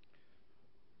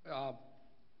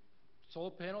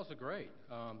 Solar panels are great,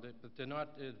 but they're not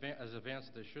as advanced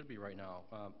as they should be right now.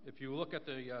 If you look at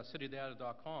the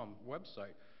citydata.com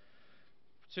website,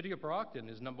 City of Brockton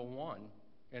is #1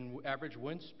 in average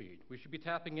wind speed. We should be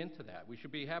tapping into that. We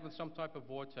should be having some type of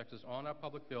vortexes on our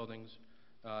public buildings,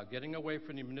 getting away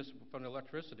from the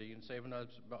electricity and saving us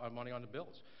our money on the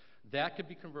bills. That could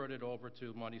be converted over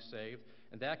to money saved,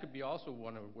 and that could be also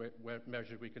one of the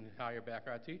measures we can hire back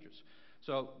our teachers.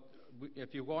 So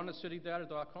if you go on to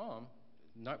citydata.com,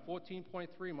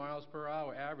 14.3 miles per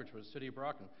hour average for the City of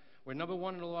Brockton. We're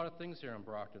 #1 in a lot of things here in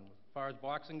Brockton, as far as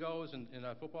boxing goes and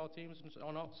our football teams and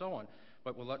so on.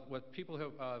 But what people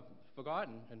have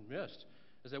forgotten and missed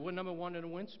is that we're #1 in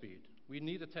wind speed. We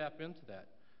need to tap into that.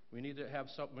 We need to have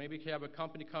some, maybe have a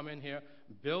company come in here,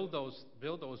 build those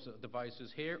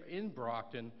devices here in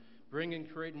Brockton,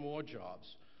 create more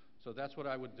jobs. So that's what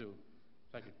I would do.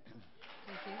 Thank you.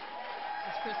 Thank you.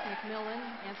 That's Chris MacMillan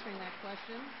answering that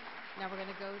question. Now we're going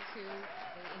to go to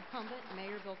the incumbent,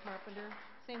 Mayor Bill Carpenter.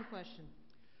 Same question.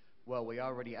 Well, we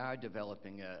already are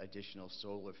developing additional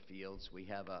solar fields. We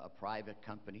have a private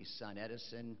company, Sun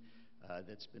Edison,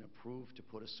 that's been approved to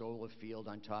put a solar field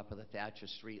on top of the Thatcher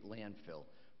Street landfill.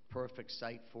 Perfect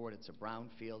site for it. It's a brown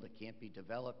field. It can't be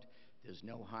developed. There's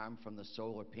no harm from the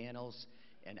solar panels.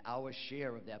 And our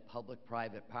share of that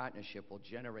public-private partnership will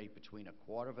generate between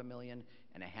 $250,000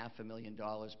 and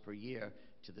 $500,000 per year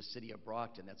to the City of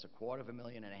Brockton. That's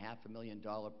 $250,000 and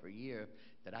 $500,000 per year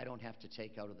that I don't have to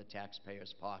take out of the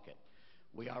taxpayer's pocket.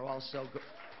 We are also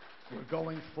we're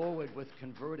going forward with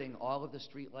converting all of the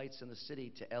streetlights in the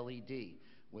city to LED.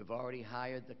 We've already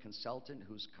hired the consultant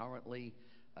who's currently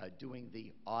doing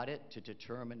the audit to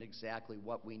determine exactly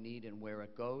what we need and where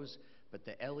it goes. But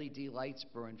the LED lights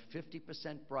burn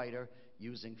 50% brighter,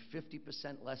 using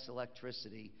 50% less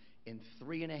electricity. In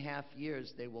 3.5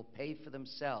 years, they will pay for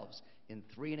themselves in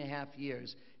 3.5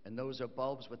 years, and those are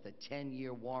bulbs with a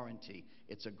 10-year warranty.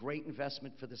 It's a great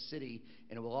investment for the city,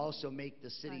 and it will also make the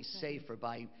city safer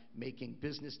by making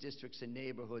business districts and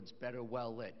neighborhoods better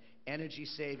well lit. Energy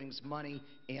savings, money,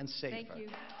 and safer. Thank you.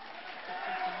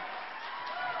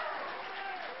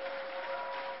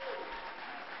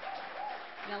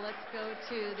 Now let's go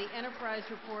to the Enterprise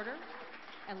reporter,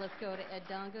 and let's go to Ed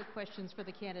Donga. Questions for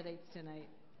the candidates tonight.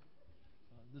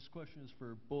 This question is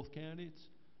for both candidates.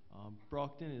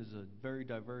 Brockton is a very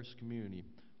diverse community.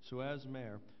 So as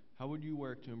mayor, how would you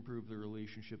work to improve the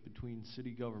relationship between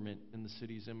city government and the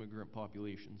city's immigrant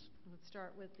populations? Let's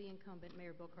start with the incumbent,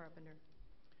 Mayor Bill Carpenter.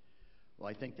 Well,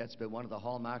 I think that's been one of the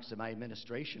hallmarks of my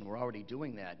administration. We're already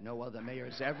doing that. No other mayor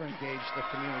has ever engaged the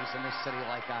communities in this city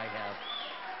like I have.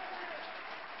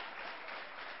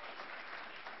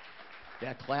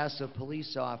 That class of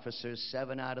police officers,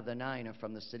 7 out of the 9 are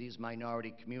from the city's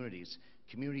minority communities.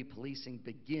 Community policing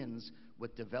begins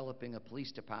with developing a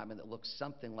police department that looks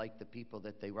something like the people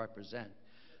that they represent.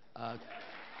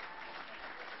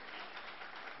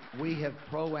 We have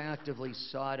proactively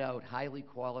sought out highly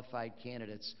qualified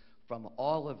candidates from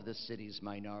all of the city's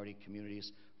minority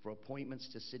communities for appointments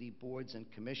to city boards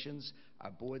and commissions.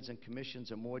 Our boards and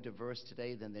commissions are more diverse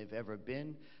today than they've ever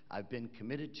been. I've been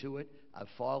committed to it. I've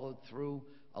followed through.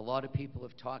 A lot of people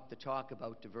have talked the talk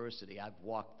about diversity. I've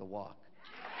walked the walk.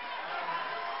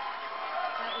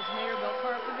 That was Mayor Bill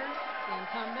Carpenter, the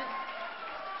incumbent.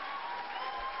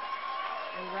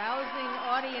 A rousing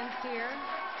audience here.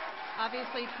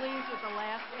 Obviously pleased with the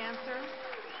last answer.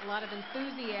 A lot of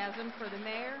enthusiasm for the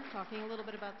mayor, talking a little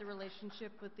bit about the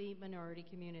relationship with the minority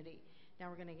community. Now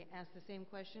we're going to ask the same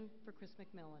question for Chris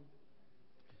MacMillan.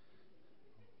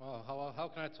 Well, how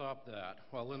can I top that?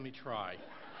 Well, let me try.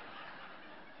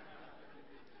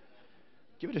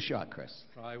 Give it a shot, Chris.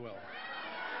 I will.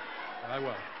 I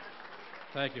will.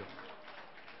 Thank you. To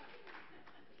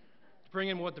bring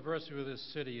in more diversity to this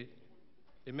city,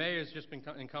 the mayor has just been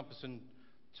encompassing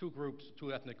two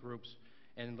ethnic groups.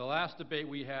 And in the last debate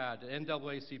we had, the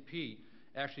NAACP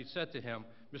actually said to him,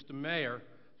 Mr. Mayor,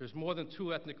 there's more than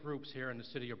 2 ethnic groups here in the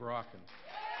city of Brockton.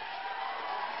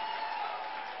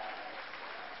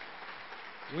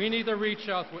 We need to reach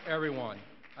out to everyone.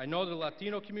 I know the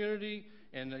Latino community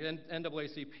and the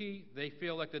NAACP, they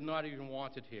feel like they're not even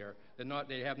wanted here.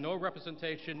 They have no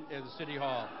representation in the city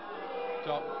hall.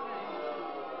 So,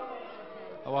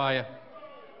 how are you?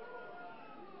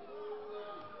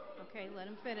 Okay, let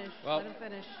him finish. Well, let him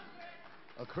finish.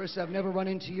 Well, Chris, I've never run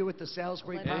into you at the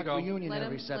Salisbury Park reunion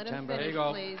every September. There you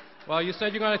go. Please. Well, you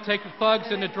said you're going to take the thugs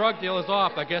and the drug dealers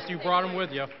off. I guess you brought them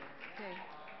with you. Okay.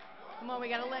 Come on, we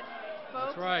got to let folks.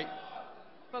 That's right.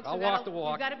 Folks, I'll walk the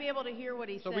walk. We've got to be able to hear what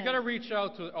he says. So we got to reach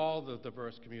out to all the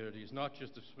diverse communities, not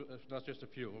just a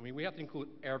few. I mean, we have to include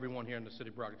everyone here in the city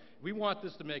of Brockton. We want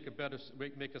this to make us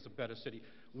a better city.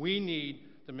 We need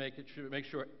to make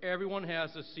sure everyone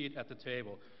has a seat at the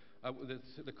table.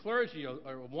 The clergy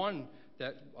are one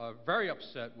that are very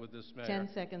upset with this mayor. 10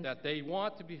 seconds. That they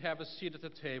want to have a seat at the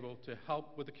table to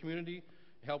help with the community,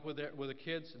 help with the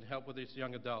kids, and help with these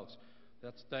young adults.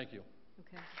 Thank you.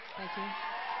 Okay, thank you.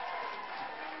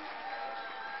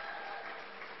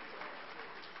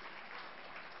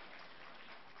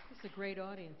 It's a great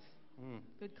audience.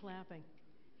 Good clapping.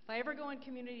 If I ever go in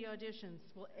community auditions,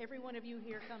 will every one of you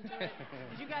here come to it?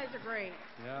 Because you guys are great.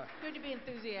 Yeah. Good to be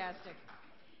enthusiastic.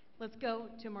 Let's go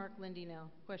to Mark Linde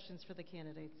now. Questions for the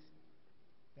candidates.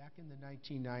 Back in the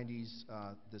 1990s,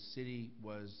 the city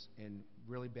was in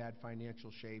really bad financial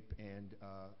shape, and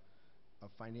a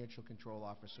financial control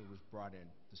officer was brought in,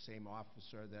 the same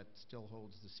officer that still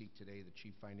holds the seat today, the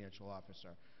chief financial officer.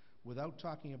 Without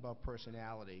talking about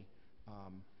personality,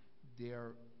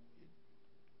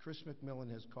 Chris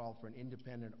MacMillan has called for an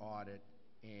independent audit,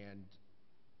 and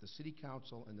the city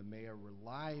council and the mayor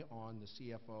rely on the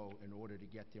CFO in order to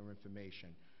get their information.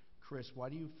 Chris, why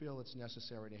do you feel it's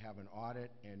necessary to have an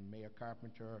audit? And Mayor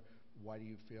Carpenter, why do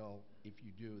you feel, if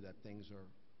you do, that things are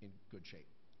in good shape?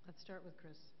 Let's start with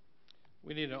Chris.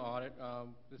 We need an audit.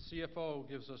 The CFO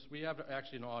gives us, we have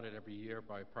actually an audit every year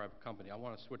by a private company. I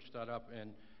want to switch that up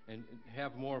and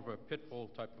have more of a pitfall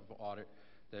type of audit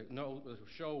that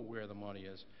show where the money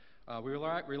is. We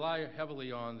rely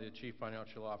heavily on the chief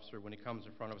financial officer when he comes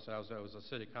in front of us as a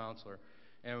city councilor.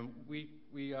 And we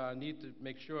need to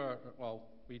make sure, well,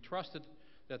 we trusted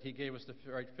that he gave us the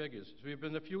right figures. So we've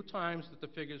been a few times that the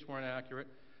figures weren't accurate,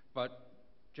 but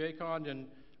Jay Condon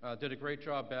did a great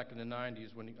job back in the 90s,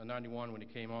 91 when he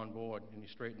came on board, and he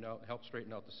helped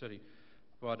straighten out the city.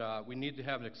 But we need to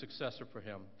have a successor for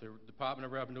him. The Department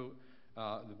of Revenue,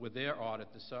 with their audit,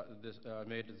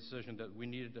 made the decision that we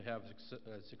needed to have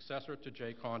a successor to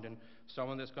Jay Condon,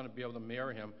 someone that's going to be able to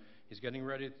mirror him. He's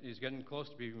getting close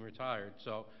to being retired,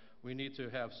 so we need to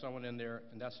have someone in there,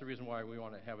 and that's the reason why we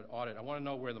want to have an audit. I want to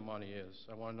know where the money is.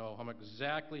 I want to know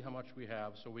exactly how much we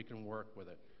have so we can work with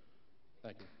it.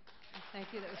 Thank you. Thank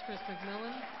you. That was Chris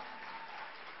MacMillan.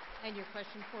 And your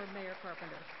question for Mayor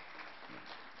Carpenter.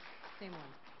 Same one.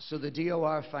 So the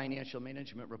DOR financial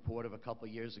management report of a couple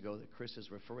years ago that Chris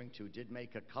is referring to did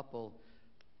make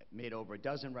made over a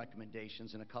dozen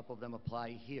recommendations, and a couple of them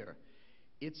apply here.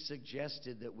 It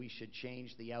suggested that we should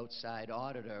change the outside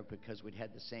auditor because we'd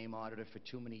had the same auditor for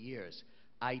too many years.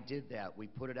 I did that. We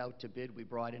put it out to bid. We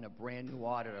brought in a brand new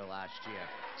auditor last year.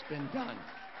 It's been done.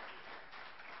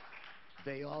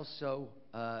 They also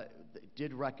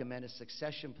did recommend a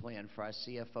succession plan for our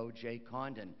CFO, Jay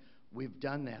Condon. We've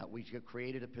done that. We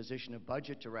created a position of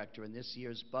budget director. In this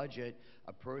year's budget,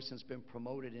 a person's been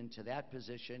promoted into that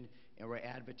position, and we're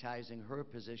advertising her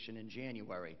position in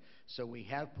January. So we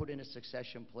have put in a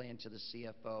succession plan to the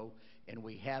CFO, and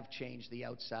we have changed the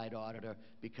outside auditor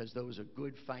because those are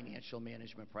good financial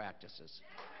management practices.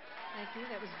 Thank you.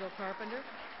 That was Bill Carpenter.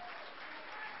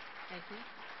 Thank you.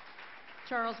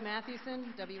 Charles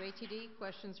Mathewson, WATD,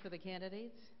 questions for the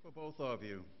candidates? For both of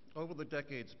you, over the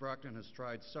decades, Brockton has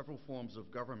tried several forms of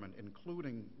government,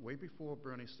 including, way before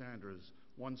Bernie Sanders,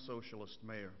 one socialist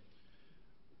mayor.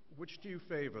 Which do you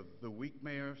favor, the weak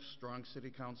mayor, strong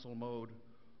city council mode,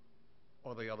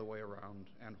 or the other way around,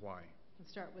 and why?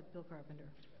 Let's start with Bill Carpenter.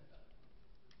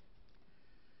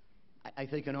 I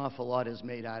think an awful lot is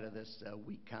made out of this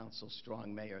weak council,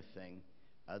 strong mayor thing.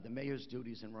 The mayor's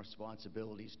duties and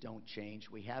responsibilities don't change.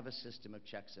 We have a system of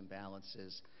checks and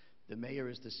balances. The mayor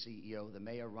is the CEO. The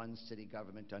mayor runs city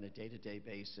government on a day-to-day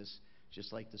basis,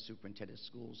 just like the superintendent of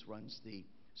schools runs the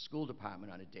school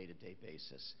department on a day-to-day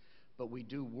basis. But we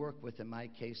do work with, in my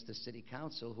case, the city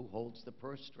council, who holds the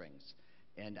purse strings.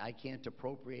 And I can't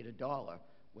appropriate a dollar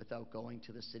without going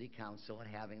to the city council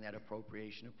and having that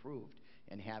appropriation approved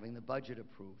and having the budget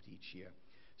approved each year.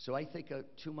 So I think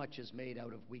too much is made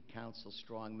out of weak council,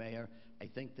 strong mayor. I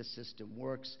think the system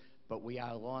works, but we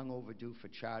are long overdue for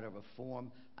charter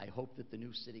reform. I hope that the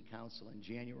new city council in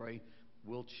January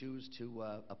will choose to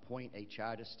appoint a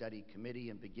charter study committee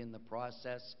and begin the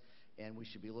process. And we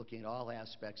should be looking at all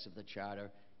aspects of the charter,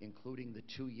 including the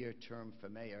 2-year term for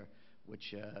mayor,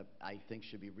 which I think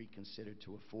should be reconsidered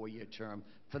to a 4-year term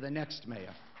for the next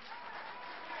mayor.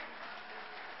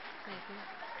 Thank you.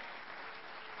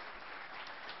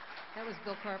 That was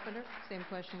Bill Carpenter. Same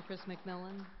question, Chris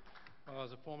MacMillan. Well,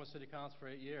 as a former city council for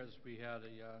 8 years, we had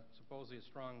supposedly a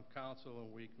strong council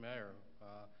and weak mayor.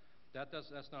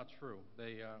 That's not true.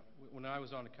 When I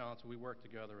was on the council, we worked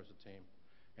together as a team,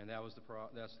 and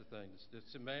that's the thing.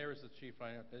 The mayor is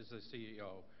the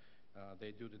CEO.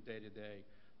 They do the day-to-day.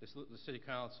 The city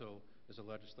council is a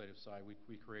legislative side.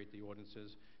 We create the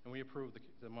ordinances, and we approve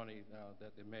the money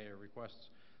that the mayor requests.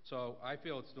 So I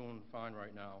feel it's doing fine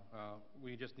right now.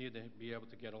 We just need to be able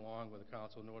to get along with the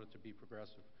council in order to be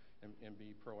progressive and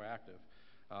be proactive.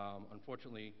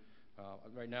 Unfortunately,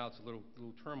 right now it's a little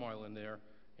turmoil in there,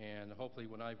 and hopefully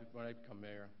when I become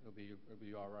mayor, it'll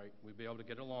be all right. We'll be able to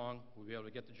get along. We'll be able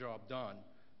to get the job done.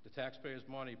 The taxpayers'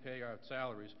 money pay our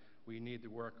salaries. We need to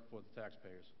work for the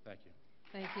taxpayers. Thank you.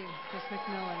 Thank you, Chris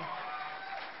MacMillan.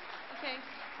 Okay,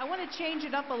 I want to change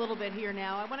it up a little bit here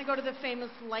now. I want to go to the famous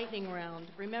lightning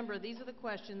round. Remember, these are the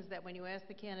questions that when you ask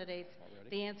the candidates,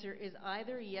 the answer is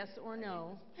either yes or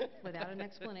no, without an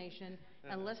explanation,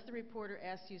 unless the reporter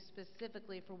asks you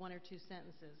specifically for 1 or 2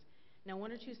 sentences. Now,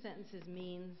 1 or 2 sentences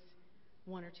means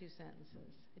 1 or 2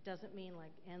 sentences. It doesn't mean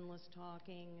like endless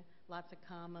talking, lots of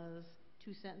commas.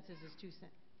 2 sentences is 2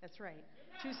 sentences. That's right,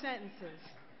 2 sentences.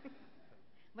 I'm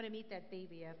going to meet that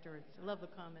baby afterwards. I love the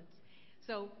comments.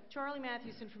 So, Charlie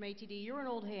Mathewson from ATD, you're an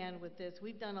old hand with this.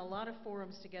 We've done a lot of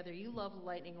forums together. You love the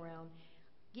lightning round.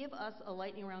 Give us a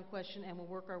lightning round question and we'll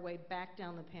work our way back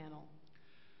down the panel.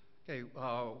 Okay,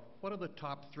 what are the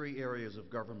top 3 areas of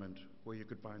government where you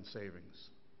could find savings?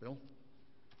 Bill?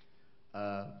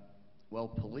 Well,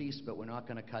 police, but we're not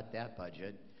going to cut that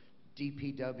budget.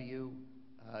 DPW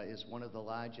is one of the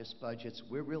largest budgets.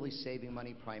 We're really saving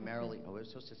money primarily. Oh, we're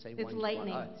supposed to say It's one.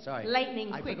 lightning. Sorry.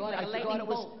 Lightning, I quick, forgot, like a lightning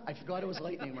bolt. I forgot it was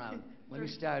lightning round. Let me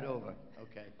start over.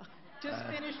 Okay. Just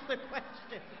finish the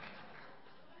question.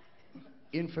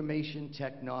 Information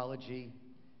technology,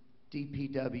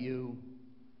 DPW.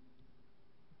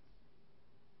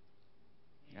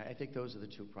 I think those are the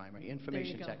 2 primary.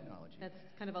 Information There you go. technology. That's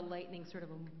kind of a lightning sort of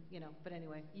a, but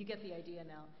anyway, you get the idea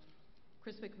now.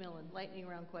 Chris MacMillan, lightning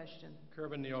round question.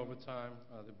 Curbing the overtime,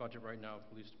 the budget right now,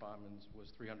 police departments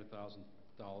was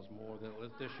 $300,000 more than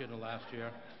this year than last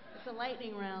year. It's a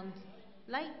lightning round.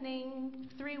 Lightning,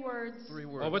 3 words. 3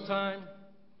 words. Overtime,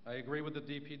 I agree with the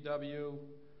DPW,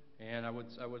 and I would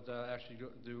actually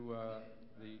do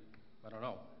I don't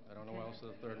know what else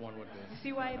the 3rd one would be.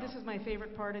 See why this is my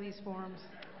favorite part of these forums?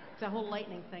 It's a whole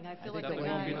lightning thing. I feel like the Definitely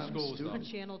won't be the schools, though. on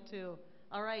Channel 2.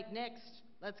 All right, next,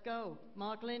 let's go.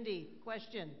 Mark Linde,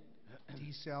 question.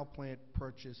 Desal plant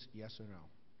purchase, yes or no?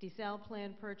 Desal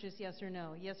plan purchase, yes or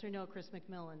no? Yes or no, Chris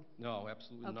MacMillan? No,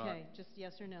 absolutely not. Okay, just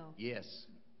yes or no. Yes.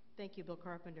 Thank you, Bill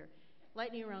Carpenter.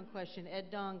 Lightning round question, Ed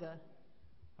Donga.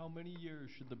 How many years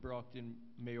should the Brockton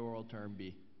mayoral term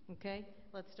be? Okay,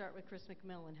 let's start with Chris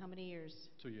MacMillan. How many years?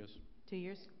 2 years. 2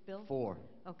 years, Bill? 4.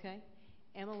 Okay.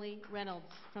 Emily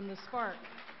Reynolds from the Spark.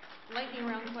 Lightning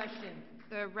round question.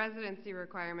 The residency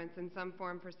requirements in some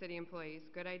form for city employees,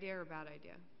 good idea or bad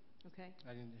idea? Okay.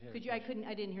 I didn't hear Could the you? question.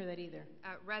 I didn't hear that either.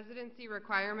 Residency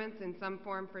requirements in some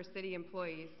form for city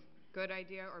employees, good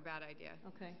idea or bad idea?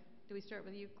 Okay. Do we start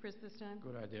with you, Chris, this time?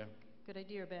 Good idea. Good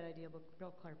idea or bad idea,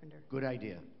 Bill Carpenter? Good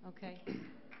idea. Okay.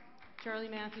 Charlie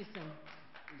Mathewson.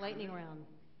 Lightning round.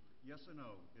 Yes or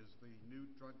no? Is the new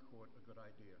drug court a good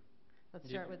idea? Let's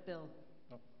start with Bill.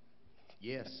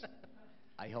 Yes.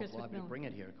 I helped Chris lobby to MacMillan. bring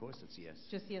it here. Of course it's yes.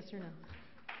 Just yes or no?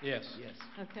 Yes. Yes.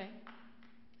 Okay.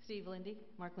 Steve Linde,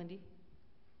 Mark Linde.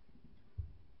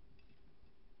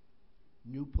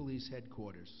 New police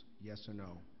headquarters, yes or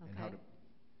no? And how Okay. to,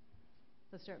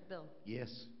 Let's start with Bill.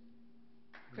 Yes.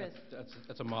 Chris.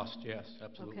 That's a must, yes,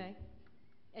 absolutely. Okay.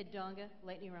 Ed Donga,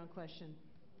 lightning round question.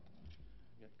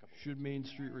 Yeah, a couple. Should Main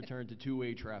Street return to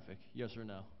 2-way traffic, yes or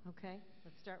no? Okay.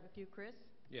 Let's start with you, Chris.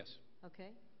 Yes. Okay.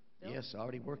 Bill? Yes,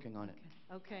 already working on it.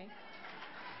 Okay.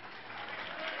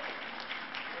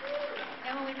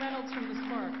 Emily Reynolds from the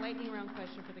Spark, lightning round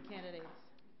question for the candidates.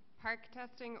 Park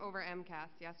testing over MCAS,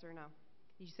 yes or no?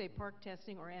 Did you say park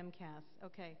testing or MCAS?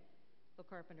 Okay. Bill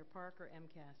Carpenter, park or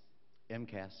MCAS?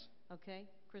 MCAS. Okay.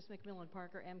 Chris MacMillan,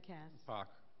 park or MCAS? Park.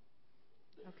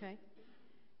 Okay.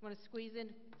 Want to squeeze in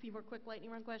a few more quick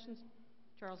lightning round questions?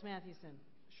 Charles Mathewson.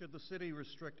 Should the city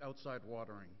restrict outside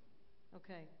watering?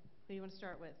 Okay. Who do you want to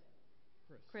start with?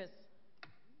 Chris.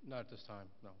 Not at this time,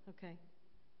 no. Okay.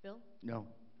 Bill? No.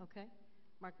 Okay.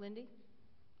 Mark Linde?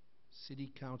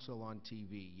 city council on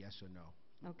TV, yes or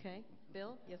no? Okay.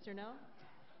 Bill, yes or no?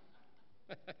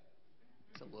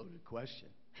 It's a loaded question.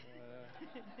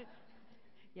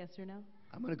 Yes or no?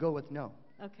 I'm going to go with no.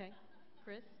 Okay.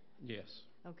 Chris? Yes.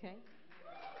 Okay.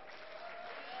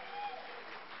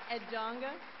 Ed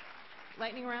Donga,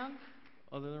 lightning round?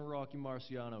 Other than Rocky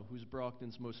Marciano, who's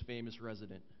Brockton's most famous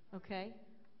resident? Okay.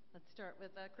 Let's start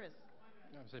with Chris.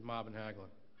 I would say Marvin Hagler.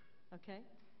 Okay.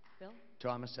 Bill?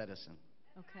 Thomas Edison.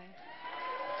 Okay.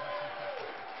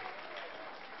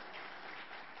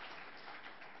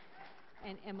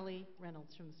 And Emily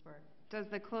Reynolds from the Spark. Does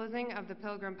the closing of the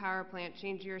Pilgrim Power Plant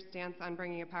change your stance on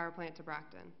bringing a power plant to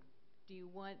Brockton? Do you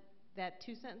want that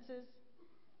 2 sentences?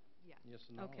 Yes. Yes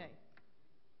and no. Okay.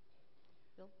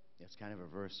 Bill? It's kind of a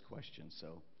verse question,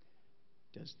 so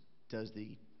does the,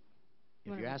 You if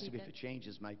wanna you're asking me repeat if that? it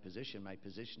changes my position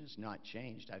has not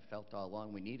changed. I've felt all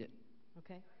along we need it.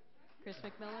 Okay. Chris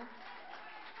MacMillan?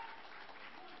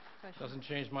 Question? Doesn't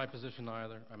change my position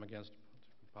either. I'm against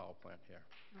the power plant here.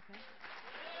 Okay.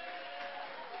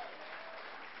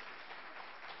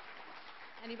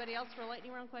 Anybody else for a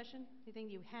lightning round question? Anything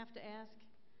you have to ask?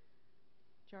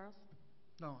 Charles?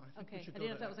 No, I think Okay, we should I go didn't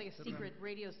know if to that was like a to the- secret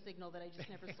radio signal that I just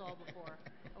never saw before.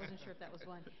 I wasn't sure if that was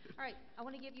one. All right, I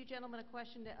want to give you gentlemen a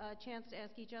question, a chance to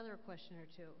ask each other a question or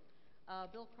two.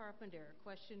 Bill Carpenter,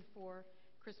 question for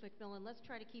Chris MacMillan. Let's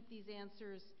try to keep these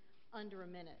answers under a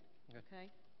minute, okay?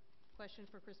 Question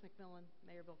for Chris MacMillan,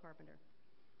 Mayor Bill Carpenter.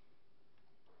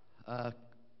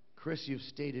 Chris, you've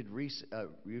stated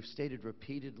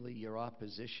repeatedly your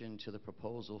opposition to the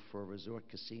proposal for a resort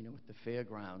casino at the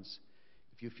fairgrounds.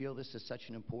 If you feel this is such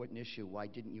an important issue, why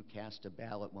didn't you cast a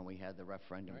ballot when we had the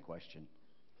referendum question?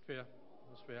 Fair.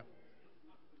 That's fair.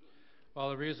 Well,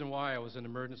 the reason why I was in the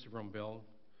emergency room, Bill,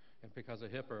 and because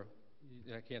of HIPAA,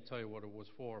 I can't tell you what it was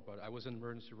for, but I was in the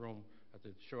emergency room at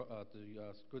the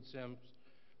Good Sims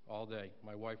all day.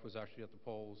 My wife was actually at the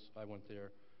polls. I went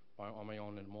there on my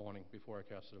own in the morning before I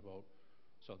casted a vote.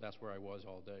 So that's where I was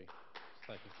all day.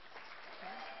 Thank you.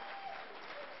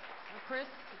 Chris,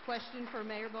 a question for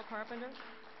Mayor Bill Carpenter.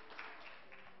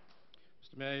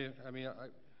 Mr. Mayor, I mean,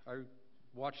 I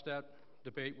watched that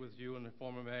debate with you and the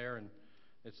former mayor, and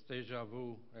it's deja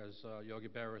vu, as Yogi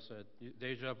Berra said.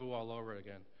 Deja vu all over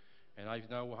again. And I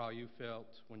know how you felt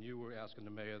when you were asking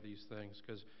the mayor these things,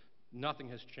 because nothing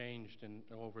has changed in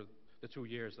over the 2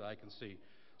 years that I can see.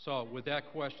 So with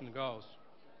that question goes,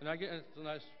 and I get it's a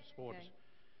nice sport. Okay.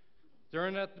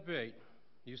 During that debate,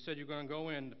 you said you're going to go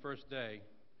in the first day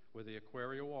with the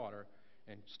Aquaria water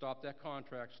and stop that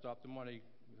contract, stop the money,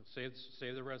 save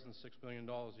the residents $6 million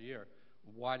a year.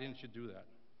 Why didn't you do that?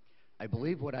 I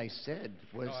believe what I said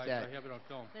was No, that... I have it on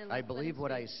film. I believe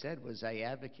what I said was I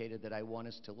advocated that I want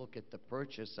us to look at the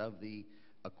purchase of the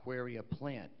Aquaria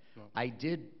plant. No. I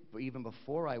did, even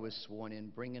before I was sworn in,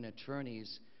 bring in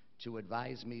attorneys to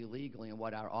advise me legally on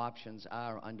what our options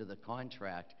are under the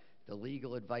contract. The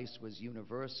legal advice was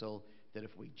universal, that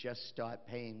if we just stopped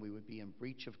paying, we would be in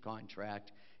breach of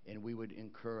contract and we would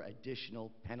incur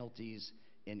additional penalties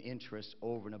and interest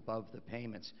over and above the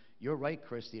payments. You're right,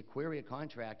 Chris, the Aquaria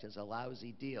contract is a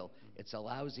lousy deal. It's a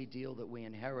lousy deal that we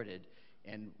inherited,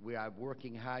 and we are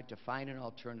working hard to find an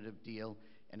alternative deal,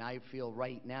 and I feel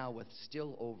right now, with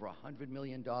still over $100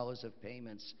 million of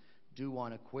payments due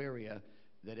on Aquaria,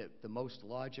 that the most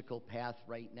logical path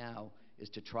right now is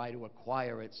to try to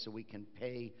acquire it so we can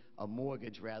pay a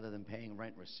mortgage rather than paying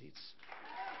rent receipts.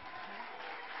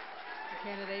 The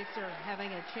candidates are having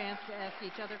a chance to ask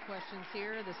each other questions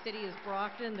here. The city is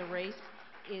Brockton. The race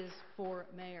is for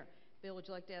mayor. Bill, would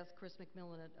you like to ask Chris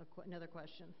MacMillan another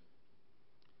question?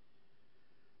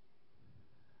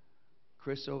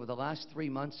 Chris, over the last 3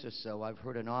 months or so, I've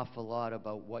heard an awful lot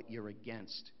about what you're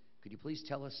against. Could you please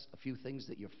tell us a few things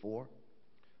that you're for?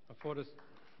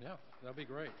 Yeah, that'd be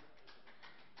great.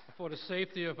 For the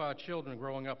safety of our children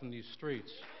growing up in these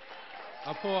streets.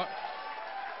 I'm for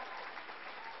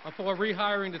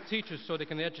rehiring the teachers so they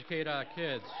can educate our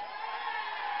kids.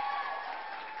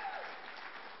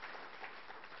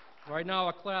 Right now,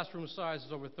 our classroom size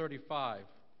is over 35.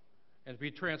 And to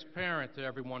be transparent to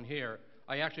everyone here,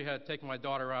 I actually had to take my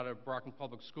daughter out of Brockton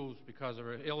Public Schools because of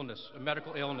her illness, a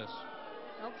medical illness.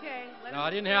 Okay. Now, I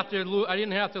didn't have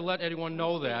to let anyone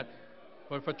know that,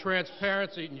 but for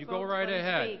transparency, and you go right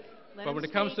ahead. But when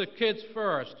it comes to kids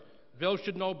first, Bill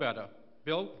should know better.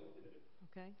 Bill?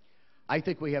 Okay. I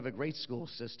think we have a great school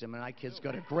system, and our kids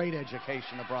got a great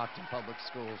education at Brockton Public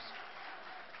Schools.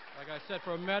 Like I said,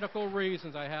 for medical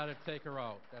reasons, I had to take her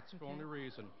out. That's the only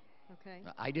reason. Okay.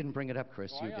 I didn't bring it up,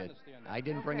 Chris. Oh, You I did. understand that. I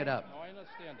didn't bring it up. No, I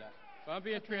understand that. But I'm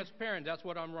being transparent. That's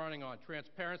what I'm running on.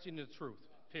 Transparency and the truth.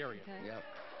 Period. Okay. Yep.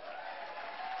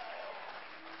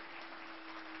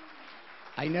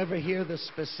 I never hear the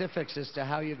specifics as to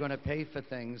how you're going to pay for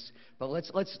things, but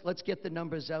let's get the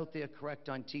numbers out there correct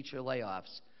on teacher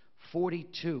layoffs.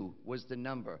 42 was the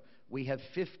number. We have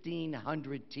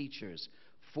 1,500 teachers,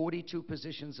 42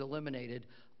 positions eliminated.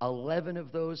 11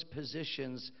 of those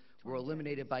positions were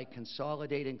eliminated by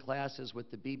consolidating classes with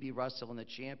the B.B. Russell and the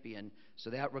Champion, so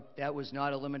that was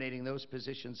not eliminating those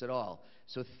positions at all.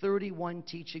 So 31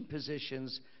 teaching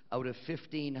positions out of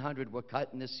 1,500 were cut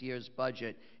in this year's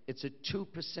budget. It's a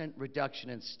 2% reduction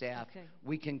in staff. Okay.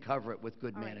 We can cover it with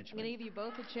good All right. management. I'm going to give you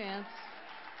both a chance.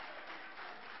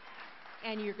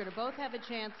 And you're going to both have a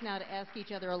chance now to ask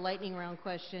each other a lightning round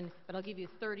question, but I'll give you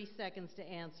 30 seconds to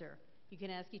answer. You can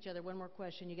ask each other one more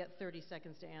question. You get 30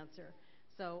 seconds to answer.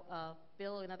 So,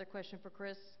 Bill, another question for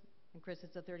Chris. And Chris,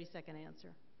 it's a 30-second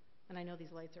answer. And I know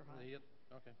these lights are hot.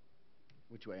 Okay.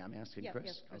 Which way? I'm asking Yeah, Chris?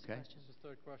 yes, Chris, Okay. question. This is the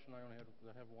third question. I only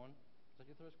have one. Is that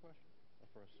your third question? Or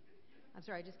first? I'm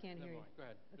sorry, I just can't Never hear you. mind. Go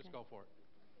ahead. Okay. Just go for it.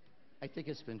 I think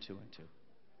it's been 2 and 2.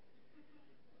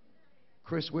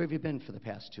 Chris, where have you been for the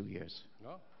past 2 years?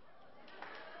 No?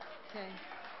 Okay.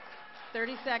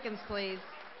 30 seconds, please.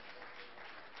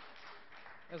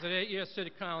 As an 8-year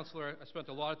city councilor, I spent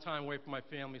a lot of time away from my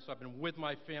family, so I've been with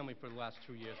my family for the last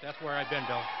 2 years. That's where I've been,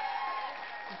 Bill.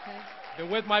 Okay. Been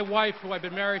with my wife, who I've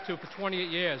been married to for 28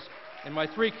 years. and my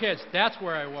 3 kids. That's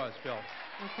where I was, Bill.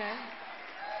 Okay.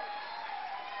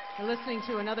 We're listening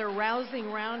to another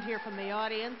rousing round here from the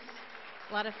audience.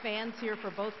 A lot of fans here for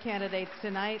both candidates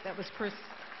tonight. That was Chris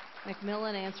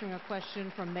MacMillan answering a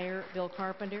question from Mayor Bill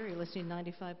Carpenter. You're listening to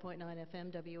 95.9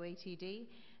 FM WATD.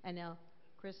 And now,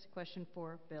 Chris, question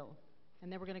for Bill.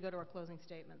 And then we're going to go to our closing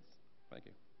statements. Thank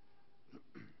you.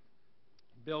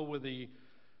 Bill, with the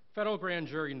federal grand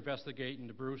jury investigating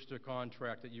the Brewster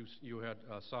contract that you had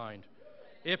signed,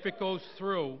 if it goes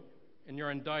through and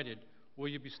you're indicted, will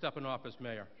you be stepping off as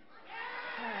mayor?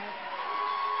 All right.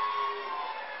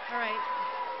 All right.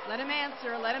 Let him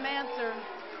answer. Let him answer.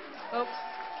 Folks,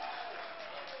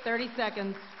 30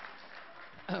 seconds.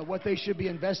 What they should be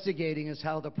investigating is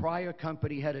how the prior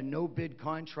company had a no-bid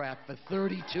contract for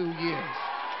 32 years.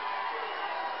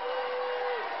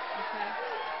 Okay.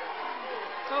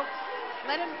 Folks,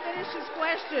 let him finish his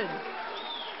question.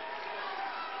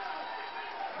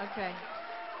 Okay.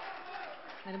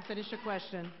 Let him finish a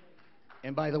question.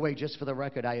 And by the way, just for the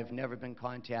record, I have never been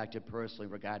contacted personally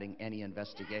regarding any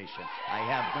investigation. I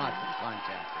have not been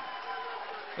contacted.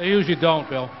 They usually don't,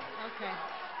 Bill. Okay.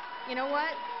 You know what?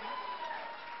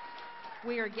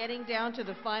 We are getting down to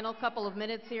the final couple of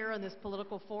minutes here on this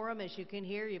political forum. As you can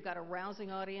hear, you've got a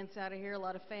rousing audience out of here, a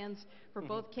lot of fans for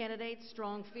both candidates,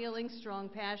 strong feelings, strong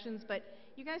passions, but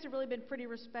you guys have really been pretty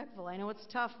respectful. I know it's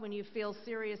tough when you feel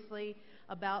seriously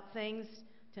about things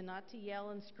not to yell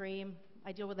and scream.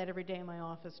 I deal with that every day in my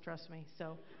office, trust me.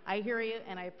 So I hear you,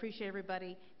 and I appreciate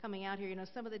everybody coming out here. You know,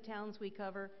 some of the towns we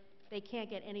cover, they can't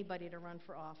get anybody to run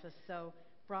for office. So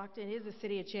Brockton is a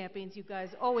city of champions. You guys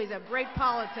always have great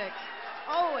politics.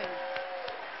 Always.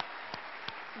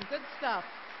 Some good stuff.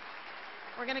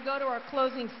 We're going to go to our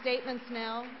closing statements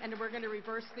now, and we're going to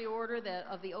reverse the order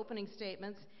of the opening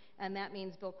statements, and that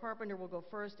means Bill Carpenter will go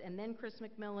first, and then Chris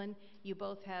MacMillan. You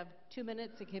both have 2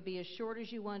 minutes. It can be as short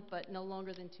as you want, but no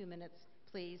longer than 2 minutes,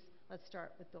 please. Let's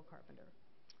start with Bill Carpenter.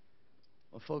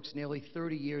 Well, folks, nearly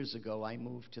 30 years ago, I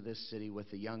moved to this city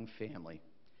with a young family.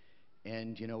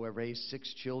 And, you know, I raised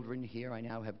 6 children here. I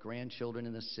now have grandchildren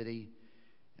in the city.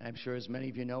 And I'm sure as many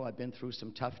of you know, I've been through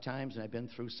some tough times and I've been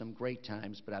through some great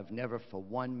times, but I've never for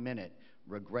 1 minute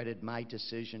regretted my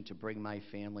decision to bring my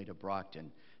family to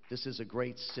Brockton. This is a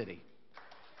great city.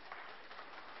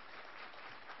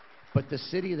 But the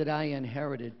city that I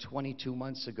inherited 22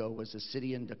 months ago was a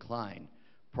city in decline.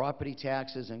 Property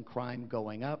taxes and crime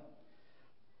going up,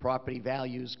 property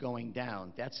values going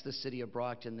down. That's the city of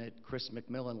Brockton that Chris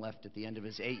MacMillan left at the end of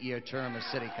his 8-year term as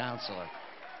city councilor.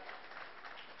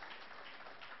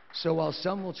 So while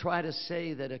some will try to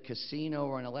say that a casino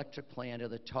or an electric plant are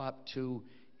the top 2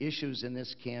 issues in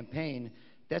this campaign,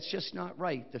 that's just not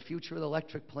right. The future of the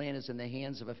electric plant is in the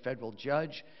hands of a federal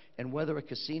judge, and whether a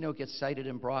casino gets sited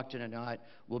in Brockton or not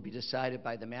will be decided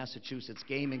by the Massachusetts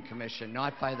Gaming Commission,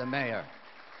 not by the mayor.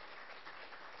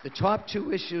 The top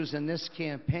 2 issues in this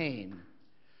campaign,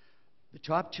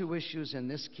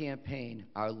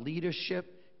 are leadership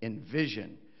and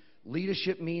vision.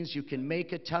 Leadership means you can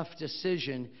make a tough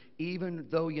decision even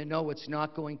though you know it's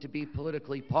not going to be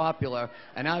politically popular,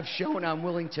 and I've shown I'm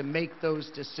willing to make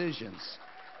those decisions.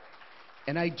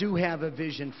 And I do have a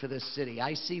vision for this city.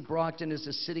 I see Brockton as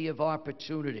a city of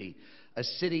opportunity, a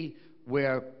city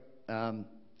where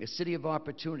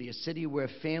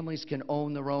families can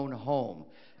own their own home,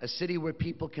 a city where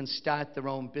people can start their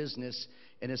own business,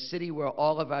 and a city where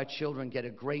all of our children get a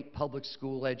great public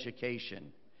school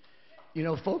education. You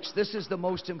know, folks, this is the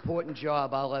most important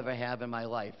job I'll ever have in my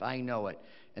life. I know it.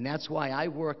 And that's why I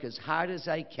work as hard as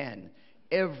I can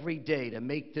every day to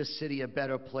make this city a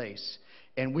better place.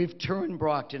 And we've turned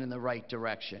Brockton in the right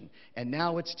direction. And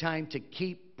now it's time to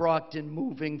keep Brockton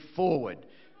moving forward.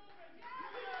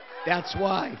 That's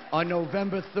why on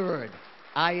November 3rd,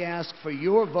 I ask for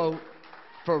your vote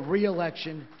for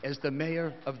re-election as the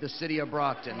mayor of the city of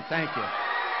Brockton. Thank you.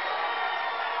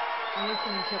 I'm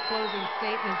listening to closing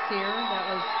statements here. That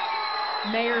was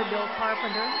Mayor Bill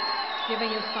Carpenter giving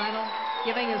his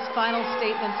final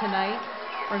statement tonight.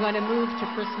 We're going to move to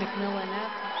Chris MacMillan.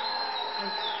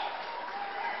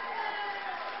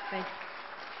 Thanks.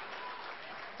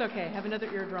 It's okay. I have another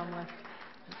eardrum left.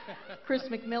 Chris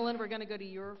MacMillan, we're going to go to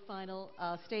your final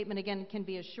statement. Again, it can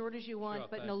be as short as you want, Sure,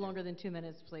 but no longer than 2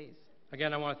 minutes, please.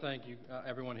 Again, I want to thank you,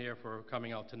 everyone here, for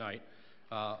coming out tonight.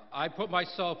 I put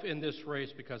myself in this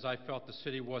race because I felt the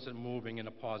city wasn't moving in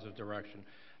a positive direction.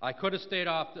 I could have stayed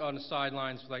off on the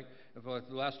sidelines for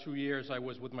the last 2 years I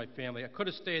was with my family. I could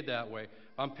have stayed that way.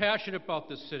 I'm passionate about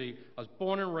this city. I was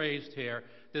born and raised here.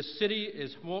 This city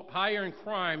is higher in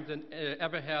crime than it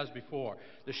ever has before.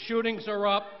 The shootings are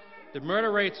up, the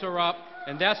murder rates are up,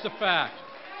 and that's the fact.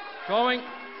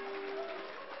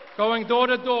 going door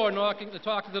to door, talking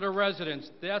to the residents.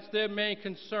 That's their main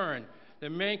concern. Their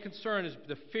main concern is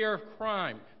the fear of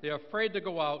crime. They're afraid to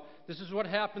go out. This is what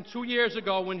happened 2 years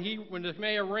ago when the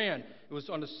mayor ran. It was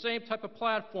on the same type of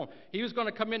platform. He was going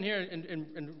to come in here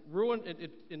and ruin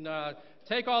and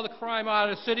take all the crime out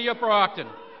of the city of Brockton.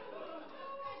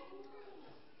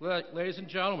 Ladies and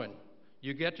gentlemen,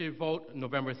 you get to vote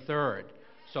November 3rd.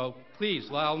 So please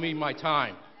allow me my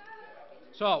time.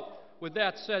 So with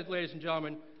that said, ladies and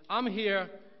gentlemen, I'm here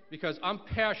because I'm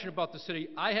passionate about the city.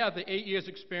 I have the 8 years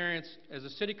experience as a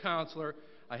city councilor.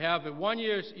 I have the 1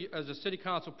 year as a city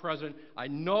council president. I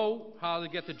know how to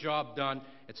get the job done.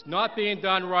 It's not being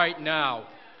done right now.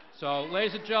 So,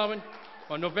 ladies and gentlemen,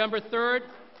 on November 3rd,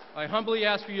 I humbly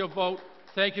ask for your vote.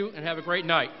 Thank you and have a great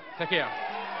night. Take care.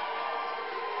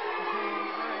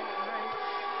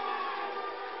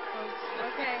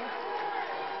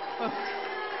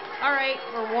 All right,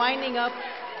 we're winding up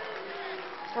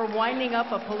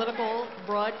a political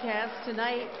broadcast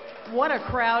tonight. What a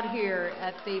crowd here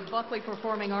at the Buckley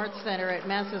Performing Arts Center at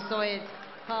Massasoit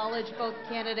College, both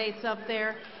candidates up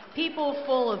there. People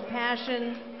full of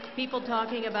passion, people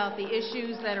talking about the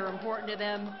issues that are important to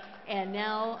them. And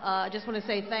now I just want to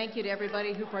say thank you to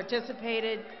everybody who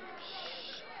participated.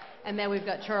 And then we've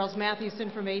got Charles Mathewson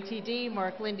from ATD,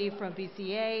 Mark Linde from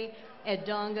BCA, Ed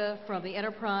Donga from the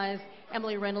Enterprise,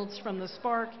 Emily Reynolds from the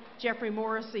Spark, Jeffrey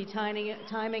Morrissey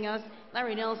timing us,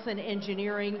 Larry Nelson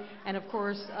engineering, and of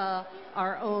course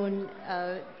our own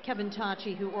Kevin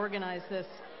Tachi who organized this.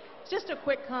 Just a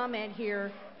quick comment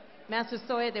here.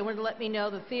 Massasoit, they wanted to let me know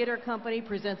the theater company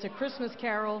presents A Christmas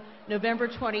Carol November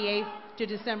 28th to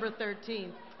December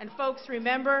 13th. And folks,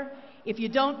 remember, if you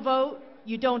don't vote,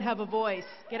 you don't have a voice.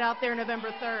 Get out there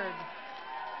November 3rd.